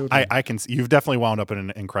 absolutely, I can. You've definitely wound up in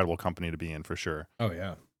an incredible company to be in, for sure. Oh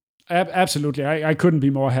yeah, absolutely. I couldn't be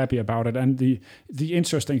more happy about it. And the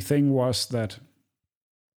interesting thing was that,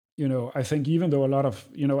 I think even though a lot of,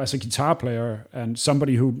 as a guitar player and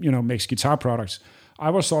somebody who, makes guitar products, I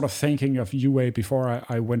was sort of thinking of UA before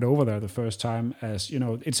I went over there the first time as,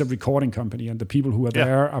 it's a recording company and the people who are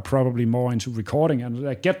there are probably more into recording. And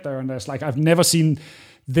I get there and there's like, I've never seen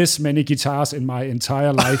this many guitars in my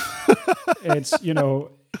entire life. It's,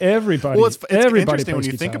 everybody. Well, it's interesting when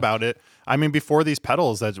you guitar. think about it. I mean, before these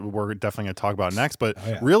pedals that we're definitely going to talk about next, but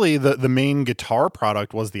really the main guitar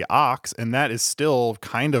product was the Ox, and that is still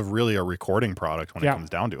kind of really a recording product when it comes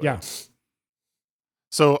down to it. Yeah.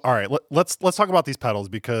 So, all right, let's talk about these pedals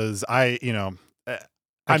because I can't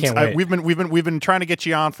wait. We've been trying to get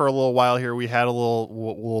you on for a little while here. We had a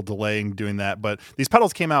little delay in doing that, but these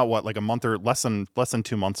pedals came out like a month or less than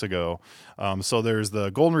 2 months ago. So there's the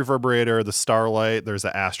Golden Reverberator, the Starlight, there's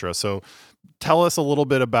the Astra. So tell us a little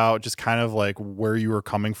bit about just kind of like where you were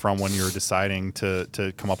coming from when you were deciding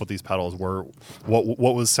to come up with these pedals. What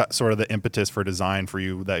was sort of the impetus for design for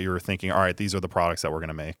you that you were thinking, all right, these are the products that we're going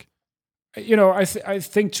to make? I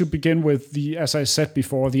think to begin with, as I said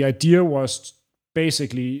before, the idea was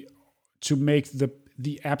basically to make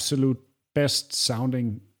the absolute best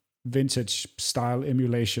sounding vintage style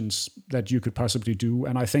emulations that you could possibly do.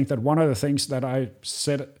 And I think that one of the things that I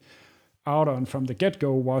set out on from the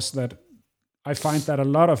get-go was that I find that a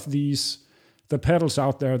lot of the pedals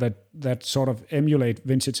out there that sort of emulate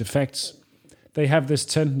vintage effects, they have this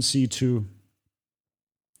tendency to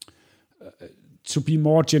be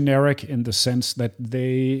more generic in the sense that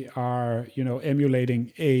they are,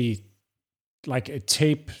 emulating a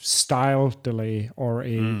tape style delay or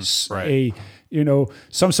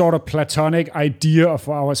some sort of platonic idea of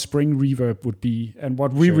how a spring reverb would be. And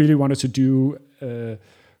what we really wanted to do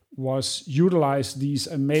was utilize these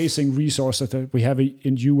amazing resources that we have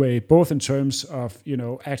in UA, both in terms of,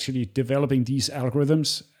 actually developing these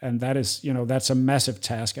algorithms. And that is, that's a massive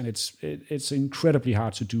task, and it's incredibly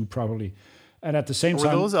hard to do probably. And at the same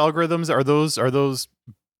time, those algorithms, are those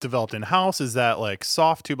developed in house? Is that like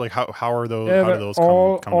Softube? Like how are those? How do those come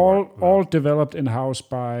all developed in house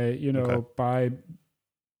by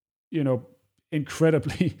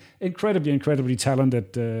incredibly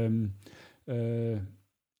talented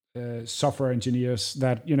software engineers.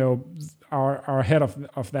 That our head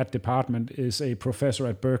of that department is a professor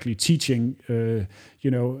at Berkeley teaching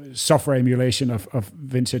software emulation of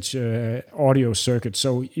vintage audio circuits.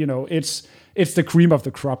 So it's the cream of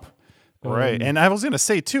the crop. Right. And I was going to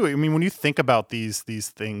say too, I mean, when you think about these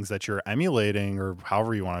things that you're emulating or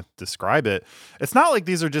however you want to describe it, it's not like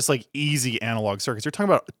these are just like easy analog circuits. You're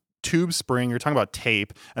talking about tube spring, you're talking about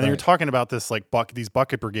tape, and then you're talking about this like these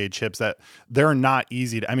Bucket Brigade chips that they're not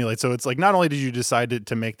easy to emulate. So it's like, not only did you decide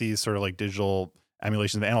to make these sort of like digital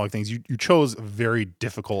emulations of analog things, you chose very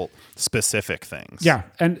difficult, specific things. Yeah.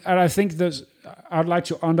 And I think I'd like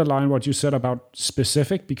to underline what you said about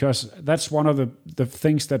specific, because that's one of the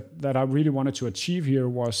things that I really wanted to achieve here,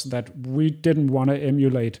 was that we didn't want to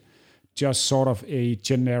emulate just sort of a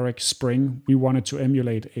generic spring. We wanted to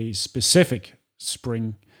emulate a specific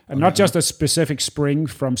spring, and not just a specific spring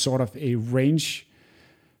from sort of a range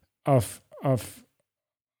of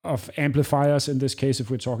amplifiers, in this case,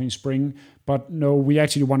 if we're talking spring, but no, we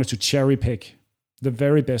actually wanted to cherry pick the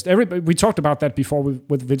very best. We talked about that before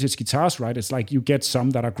with vintage guitars, right? It's like you get some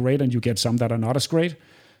that are great and you get some that are not as great.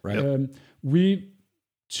 Right. We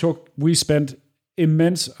spent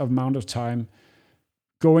immense amount of time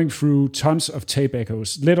going through tons of tape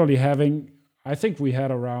echoes, literally having, I think we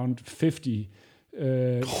had around 50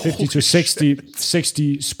 to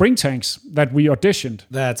 60 spring tanks that we auditioned.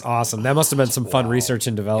 That's awesome. That must have been some fun research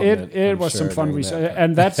and development. It was some fun research,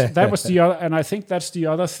 and that was the other. And I think that's the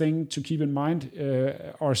other thing to keep in mind,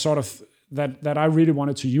 or sort of that I really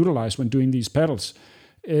wanted to utilize when doing these pedals,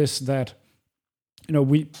 is that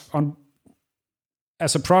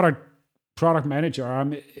as a product manager,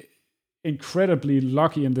 I'm incredibly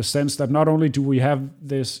lucky in the sense that not only do we have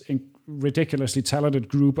this ridiculously talented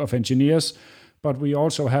group of engineers, but we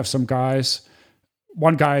also have some guys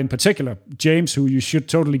one guy in particular, James, who you should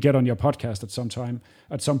totally get on your podcast at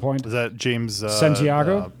some point. Is that James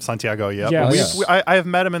Santiago? Santiago, yep. Yeah. I have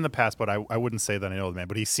met him in the past, but I wouldn't say that I know the man.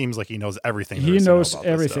 But he seems like he knows everything. He knows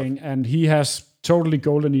everything, and he has totally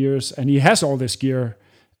golden ears, and he has all this gear.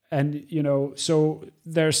 And, so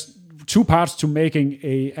there's two parts to making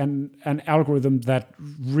an algorithm that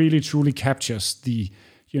really, truly captures the,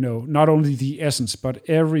 not only the essence, but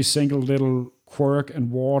every single little quirk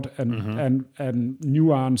and ward and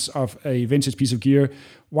nuance of a vintage piece of gear.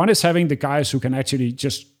 One is having the guys who can actually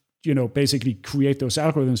just, basically create those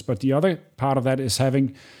algorithms. But the other part of that is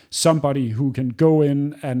having somebody who can go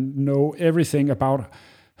in and know everything about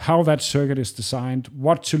how that circuit is designed,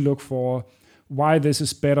 what to look for, why this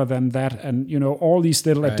is better than that, and all these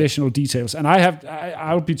little additional details. And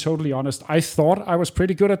I'll be totally honest, I thought I was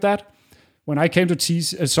pretty good at that. When I came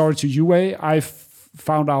to UA, I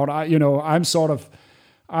found out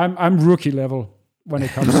I'm rookie level when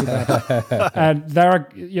it comes to that. And there are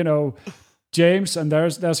James, and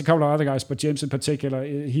there's a couple of other guys, but James in particular,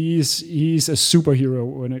 he's a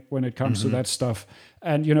superhero when it comes to that stuff.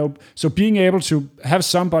 And so being able to have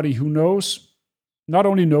somebody who not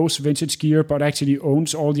only knows vintage gear, but actually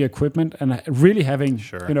owns all the equipment, and really having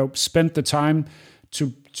spent the time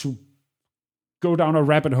to go down a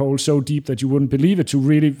rabbit hole so deep that you wouldn't believe it, to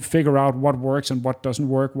really figure out what works and what doesn't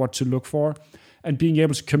work, what to look for, and being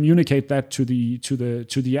able to communicate that to the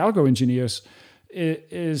algo engineers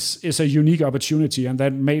is a unique opportunity, and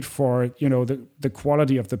that made for the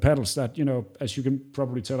quality of the pedals that as you can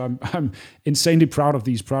probably tell, I'm insanely proud of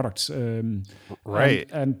these products. Right.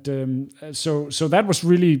 And so that was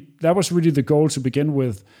really the goal to begin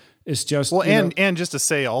with. Is just and just to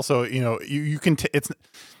say also, you can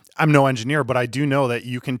I'm no engineer, but I do know that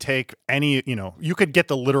you can take any, you could get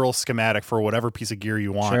the literal schematic for whatever piece of gear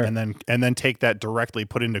you want, and then take that directly,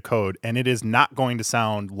 put into code, and it is not going to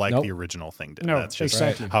sound like the original thing did. No, that's just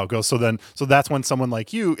exactly how it goes. So that's when someone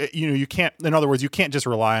like you can't. In other words, you can't just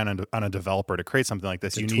rely on a developer to create something like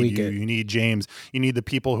this. You need James. You need the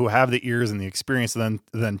people who have the ears and the experience to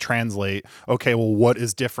then translate. Okay, well, what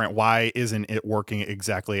is different? Why isn't it working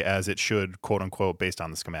exactly as it should, quote unquote, based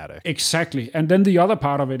on the schematic? Exactly. And then the other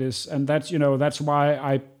part of it is, and that's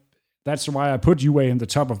why I put UA in the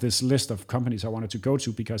top of this list of companies I wanted to go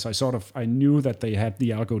to, because I knew that they had the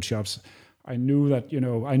algo chops. I knew that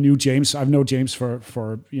I knew James. I've known James for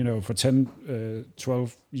 10,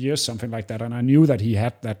 12 years, something like that, and I knew that he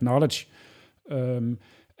had that knowledge. And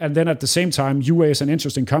then at the same time, UA is an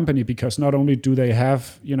interesting company because not only do they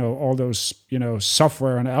have all those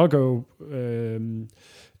software and algo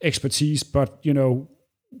expertise, but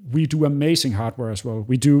we do amazing hardware as well.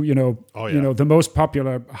 We do, the most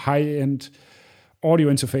popular high-end audio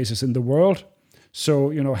interfaces in the world.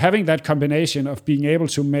 So, having that combination of being able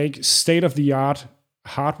to make state-of-the-art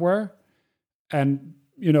hardware and,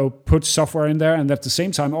 put software in there, and at the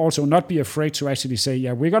same time also not be afraid to actually say,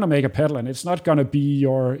 yeah, we're going to make a pedal, and it's not going to be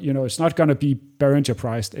it's not going to be Behringer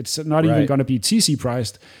priced. It's not even going to be TC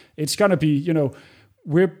priced. It's going to be,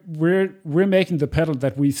 we're making the pedal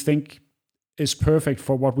that we think is perfect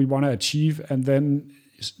for what we want to achieve, and then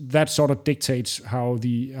that sort of dictates how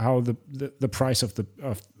the price of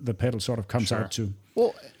the pedal sort of comes out to.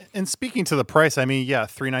 Well, and speaking to the price, I mean, yeah,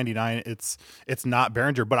 $399. It's not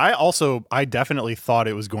Behringer, but I definitely thought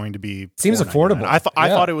it was going to be. Seems affordable. I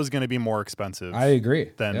thought it was going to be more expensive. I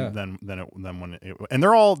agree. Than when it, and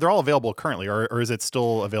they're all available currently, or is it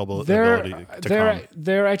still available?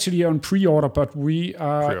 They're actually on pre-order, but we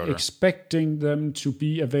are expecting them to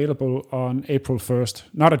be available on April 1st.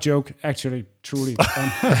 Not a joke, actually, truly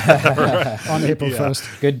on April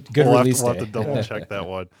 1st. Good we'll release we'll day. have to double check that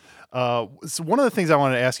one. So one of the things I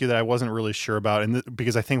wanted to ask you that I wasn't really sure about, and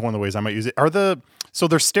because I think one of the ways I might use it so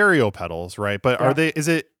they're stereo pedals, right? But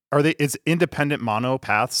is independent mono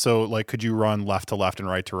paths? So like, could you run left to left and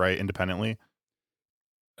right to right independently?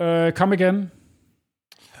 Come again?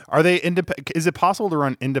 Are they is it possible to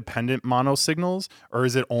run independent mono signals, or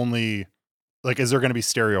is it only like, is there going to be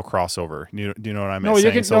stereo crossover? Do you know what I'm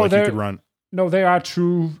saying? You could run. No, they are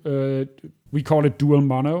true. We call it dual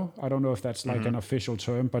mono. I don't know if that's like an official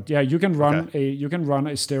term, but yeah, you can run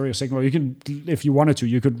a stereo signal. You can, if you wanted to,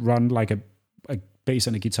 you could run like a bass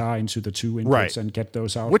and a guitar into the two inputs and get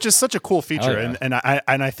those out. Which is such a cool feature, and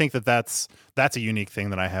I think that's that's a unique thing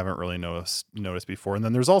that I haven't really noticed before. And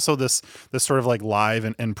then there's also this sort of like live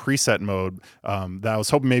and preset mode that I was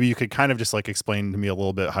hoping maybe you could kind of just like explain to me a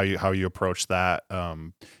little bit how you approach that.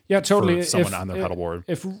 Yeah, totally. For someone on their pedal board.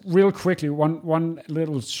 If real quickly, one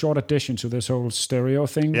little short addition to this whole stereo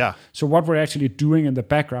thing. Yeah. So what we're actually doing in the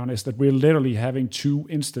background is that we're literally having two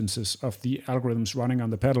instances of the algorithms running on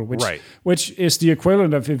the pedal, which is the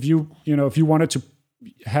equivalent of if you wanted to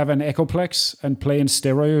have an Echoplex and play in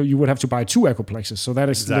stereo, you would have to buy two Echoplexes. So that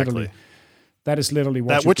is literally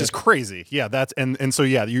what which is crazy. Yeah, that's and so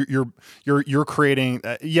yeah, you're creating.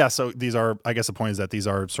 So these are, I guess the point is that these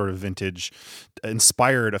are sort of vintage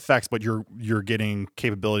inspired effects, but you're getting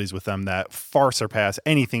capabilities with them that far surpass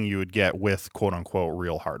anything you would get with quote unquote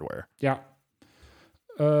real hardware. Yeah.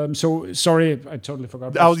 So sorry, I totally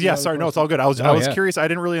forgot. Sorry. No, it's all good. I was curious. I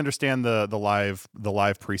didn't really understand the live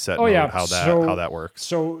preset mode, how that works.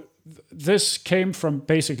 So this came from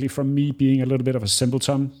me being a little bit of a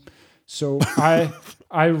simpleton. So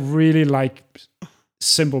I really like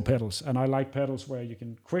simple pedals, and I like pedals where you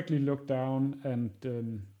can quickly look down and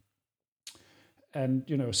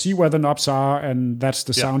see where the knobs are, and that's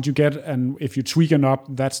the sound you get. And if you tweak a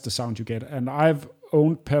knob, that's the sound you get. And I've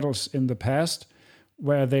owned pedals in the past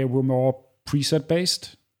where they were more preset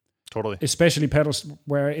based. Totally. Especially pedals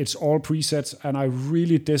where it's all presets, and I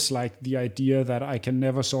really dislike the idea that I can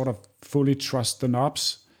never sort of fully trust the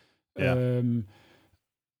knobs. Yeah.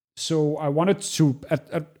 So I wanted to,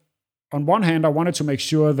 on one hand, I wanted to make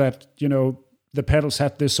sure that, the pedals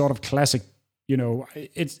had this sort of classic,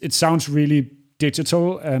 it sounds really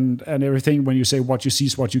digital and everything. When you say what you see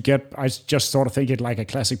is what you get, I just sort of think it like a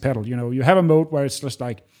classic pedal. You have a mode where it's just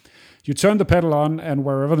like, you turn the pedal on, and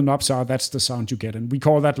wherever the knobs are, that's the sound you get. And we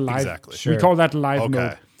call that live. Exactly. Sure. We call that live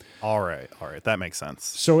mode. All right. That makes sense.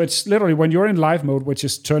 So it's literally when you're in live mode, which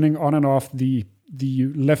is turning on and off the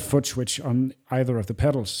left foot switch on either of the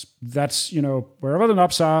pedals. That's, wherever the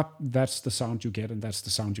knobs are, that's the sound you get, and that's the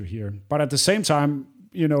sound you hear. But at the same time,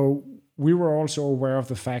 we were also aware of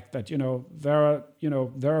the fact that, there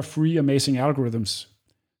are free amazing algorithms,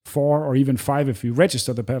 4 or even 5 if you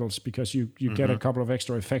register the pedals, because you get a couple of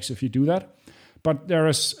extra effects if you do that. But there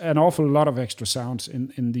is an awful lot of extra sounds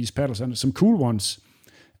in these pedals, and some cool ones.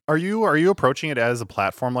 Are you approaching it as a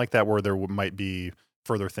platform like that, where there might be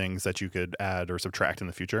further things that you could add or subtract in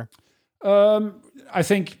the future? I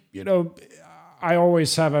think, I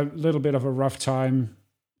always have a little bit of a rough time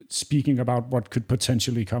speaking about what could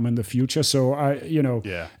potentially come in the future. So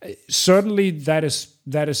certainly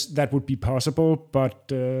that would be possible,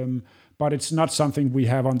 but it's not something we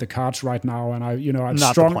have on the cards right now. And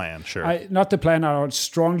the plan, sure. Not the plan. I would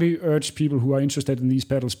strongly urge people who are interested in these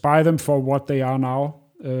pedals, buy them for what they are now.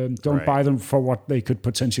 Don't buy them for what they could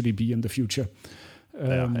potentially be in the future.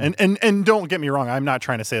 And don't get me wrong, I'm not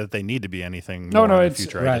trying to say that they need to be anything more in the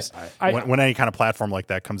future. Right. When any kind of platform like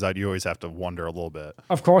that comes out, you always have to wonder a little bit.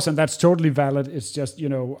 Of course, and that's totally valid. It's just,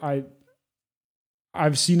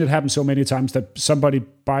 I've seen it happen so many times that somebody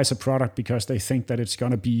buys a product because they think that it's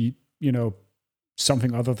going to be,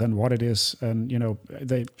 something other than what it is. And,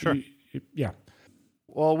 yeah.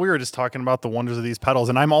 Well, we were just talking about the wonders of these pedals,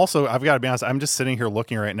 and I've got to be honest, I'm just sitting here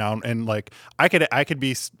looking right now, and like I could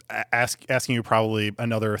be asking you probably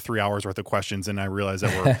another 3 hours worth of questions, and I realize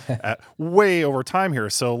that we're at way over time here.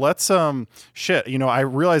 So let's I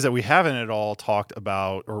realize that we haven't at all talked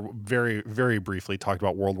about, or very very briefly talked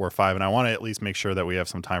about, World War V, and I want to at least make sure that we have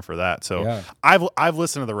some time for that. So I've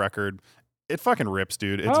listened to the record. It fucking rips,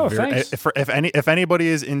 dude. It's thanks. If anybody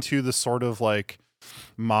is into the sort of like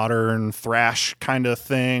modern thrash kind of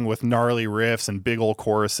thing with gnarly riffs and big old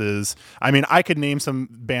choruses. I mean, I could name some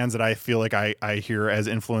bands that I feel like I hear as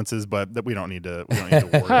influences, but that we don't need to worry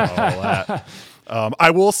about all that.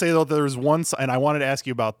 I will say though, there's one, and I wanted to ask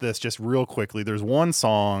you about this just real quickly. There's one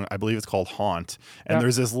song, I believe it's called Haunt, and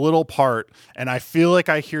there's this little part, and I feel like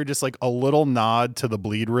I hear just like a little nod to the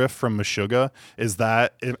Bleed riff from Meshuggah.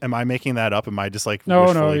 Am I making that up? Am I just like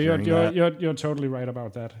no? You're totally right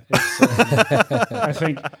about that. It's, I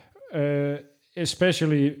think,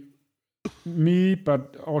 especially me,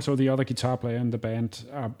 but also the other guitar player in the band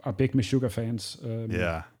are big Meshuggah fans.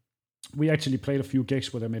 We actually played a few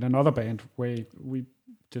gigs with them in another band. We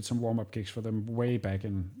did some warm-up gigs for them way back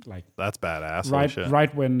in that's badass.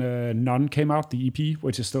 Right when None came out, the EP,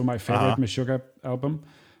 which is still my favorite Meshuggah album.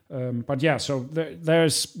 But yeah, so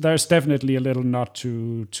there's definitely a little nod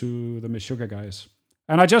to the Meshuggah guys.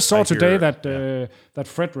 And I just saw today that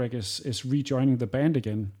Frederick is rejoining the band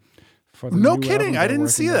again. For the no kidding, I didn't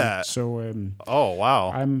see that. So oh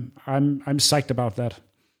wow, I'm psyched about that.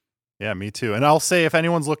 Yeah, me too. And I'll say, if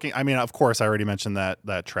anyone's looking, I mean, of course, I already mentioned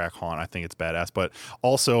that track Haunt. I think it's badass. But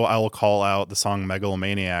also, I will call out the song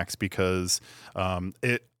Megalomaniacs because I'm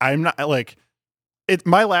not like.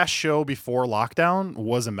 My last show before lockdown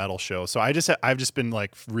was a metal show, so I've just been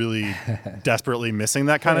like really desperately missing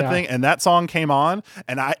that kind of thing. And that song came on,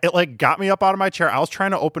 and it like got me up out of my chair. I was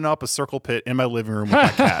trying to open up a circle pit in my living room with my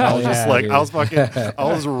cat. I was just like, I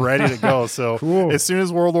was ready to go. So cool. As soon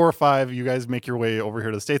as World War V, you guys make your way over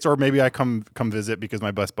here to the States, or maybe I come visit because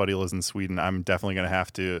my best buddy lives in Sweden. I'm definitely gonna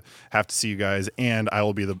have to see you guys, and I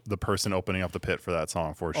will be the person opening up the pit for that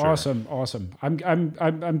song for sure. Awesome.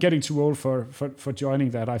 I'm getting too old for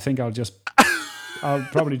joining that. I think I'll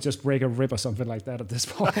probably just break a rib or something like that at this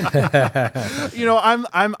point. I'm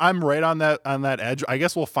right on that edge. I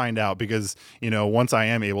guess we'll find out because once I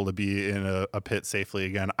am able to be in a pit safely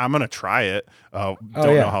again, I'm gonna try it. Don't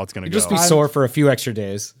know how it's gonna go. Just be sore for a few extra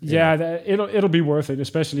days. Yeah, it'll be worth it,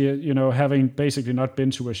 especially having basically not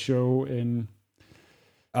been to a show in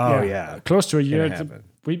close to a year.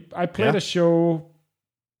 I played a show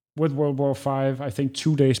with World War V, I think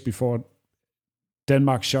 2 days before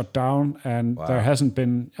Denmark shut down, and there hasn't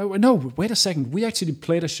been. Oh no! Wait a second. We actually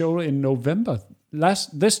played a show in November.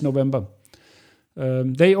 This November,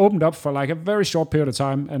 they opened up for like a very short period of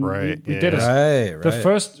time, and we did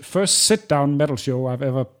the first sit down metal show I've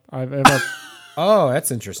ever. Oh,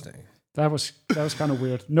 that's interesting. That was kind of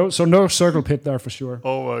weird. No circle pit there for sure.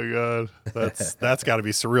 Oh my god, that's got to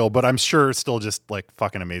be surreal. But I'm sure it's still just like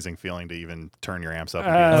fucking amazing feeling to even turn your amps up.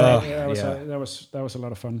 That was a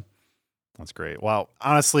lot of fun. That's great. Wow.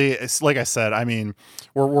 Honestly, it's like I said, I mean,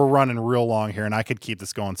 we're running real long here, and I could keep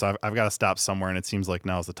this going, so I've got to stop somewhere, and it seems like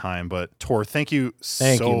now's the time. But Tor, thank you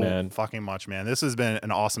so fucking much, man. This has been an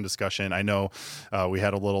awesome discussion. I know we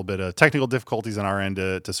had a little bit of technical difficulties on our end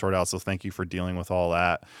to sort out, so thank you for dealing with all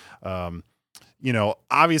that.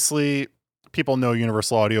 Obviously, people know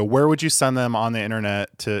Universal Audio. Where would you send them on the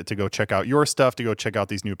internet to go check out your stuff, to go check out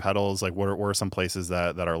these new pedals? Like, where are some places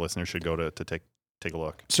that our listeners should go to take a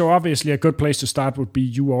look? So obviously a good place to start would be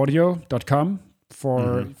uaudio.com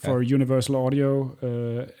for Universal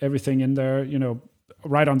Audio. Everything in there,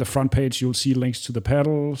 right on the front page, you'll see links to the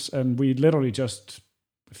pedals. And we literally just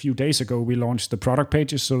a few days ago, we launched the product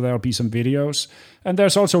pages. So there'll be some videos, and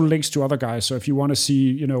there's also links to other guys. So if you want to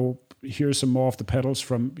see, here's some more of the pedals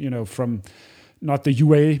from not the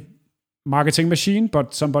UA marketing machine,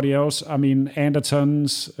 but somebody else. I mean,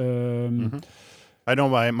 Andertons, I know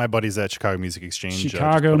my buddies at Chicago Music Exchange.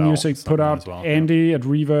 Chicago Music put out. Well. Andy at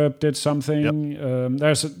Reverb did something. Yep.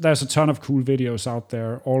 There's a ton of cool videos out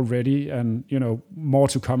there already, and more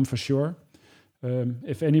to come for sure.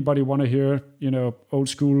 If anybody want to hear old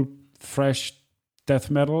school, fresh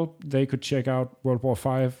death metal, they could check out World War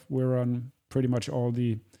V. We're on pretty much all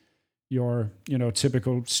your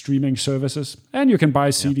typical streaming services, and you can buy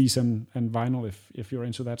CDs and vinyl if you're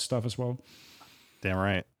into that stuff as well. Damn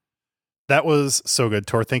right. That was so good,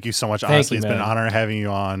 Tor. Thank you so much. Honestly, it's been an honor having you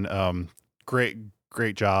on. Great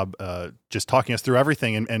job just talking us through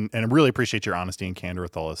everything, and I really appreciate your honesty and candor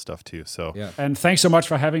with all this stuff too. So and thanks so much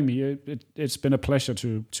for having me. It's been a pleasure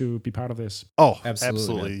to be part of this. Oh,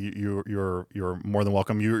 absolutely. You're more than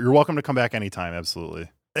welcome. You're welcome to come back anytime. Absolutely.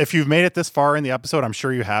 If you've made it this far in the episode, I'm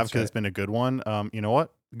sure you have, because it's been a good one. You know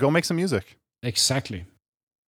what? Go make some music. Exactly.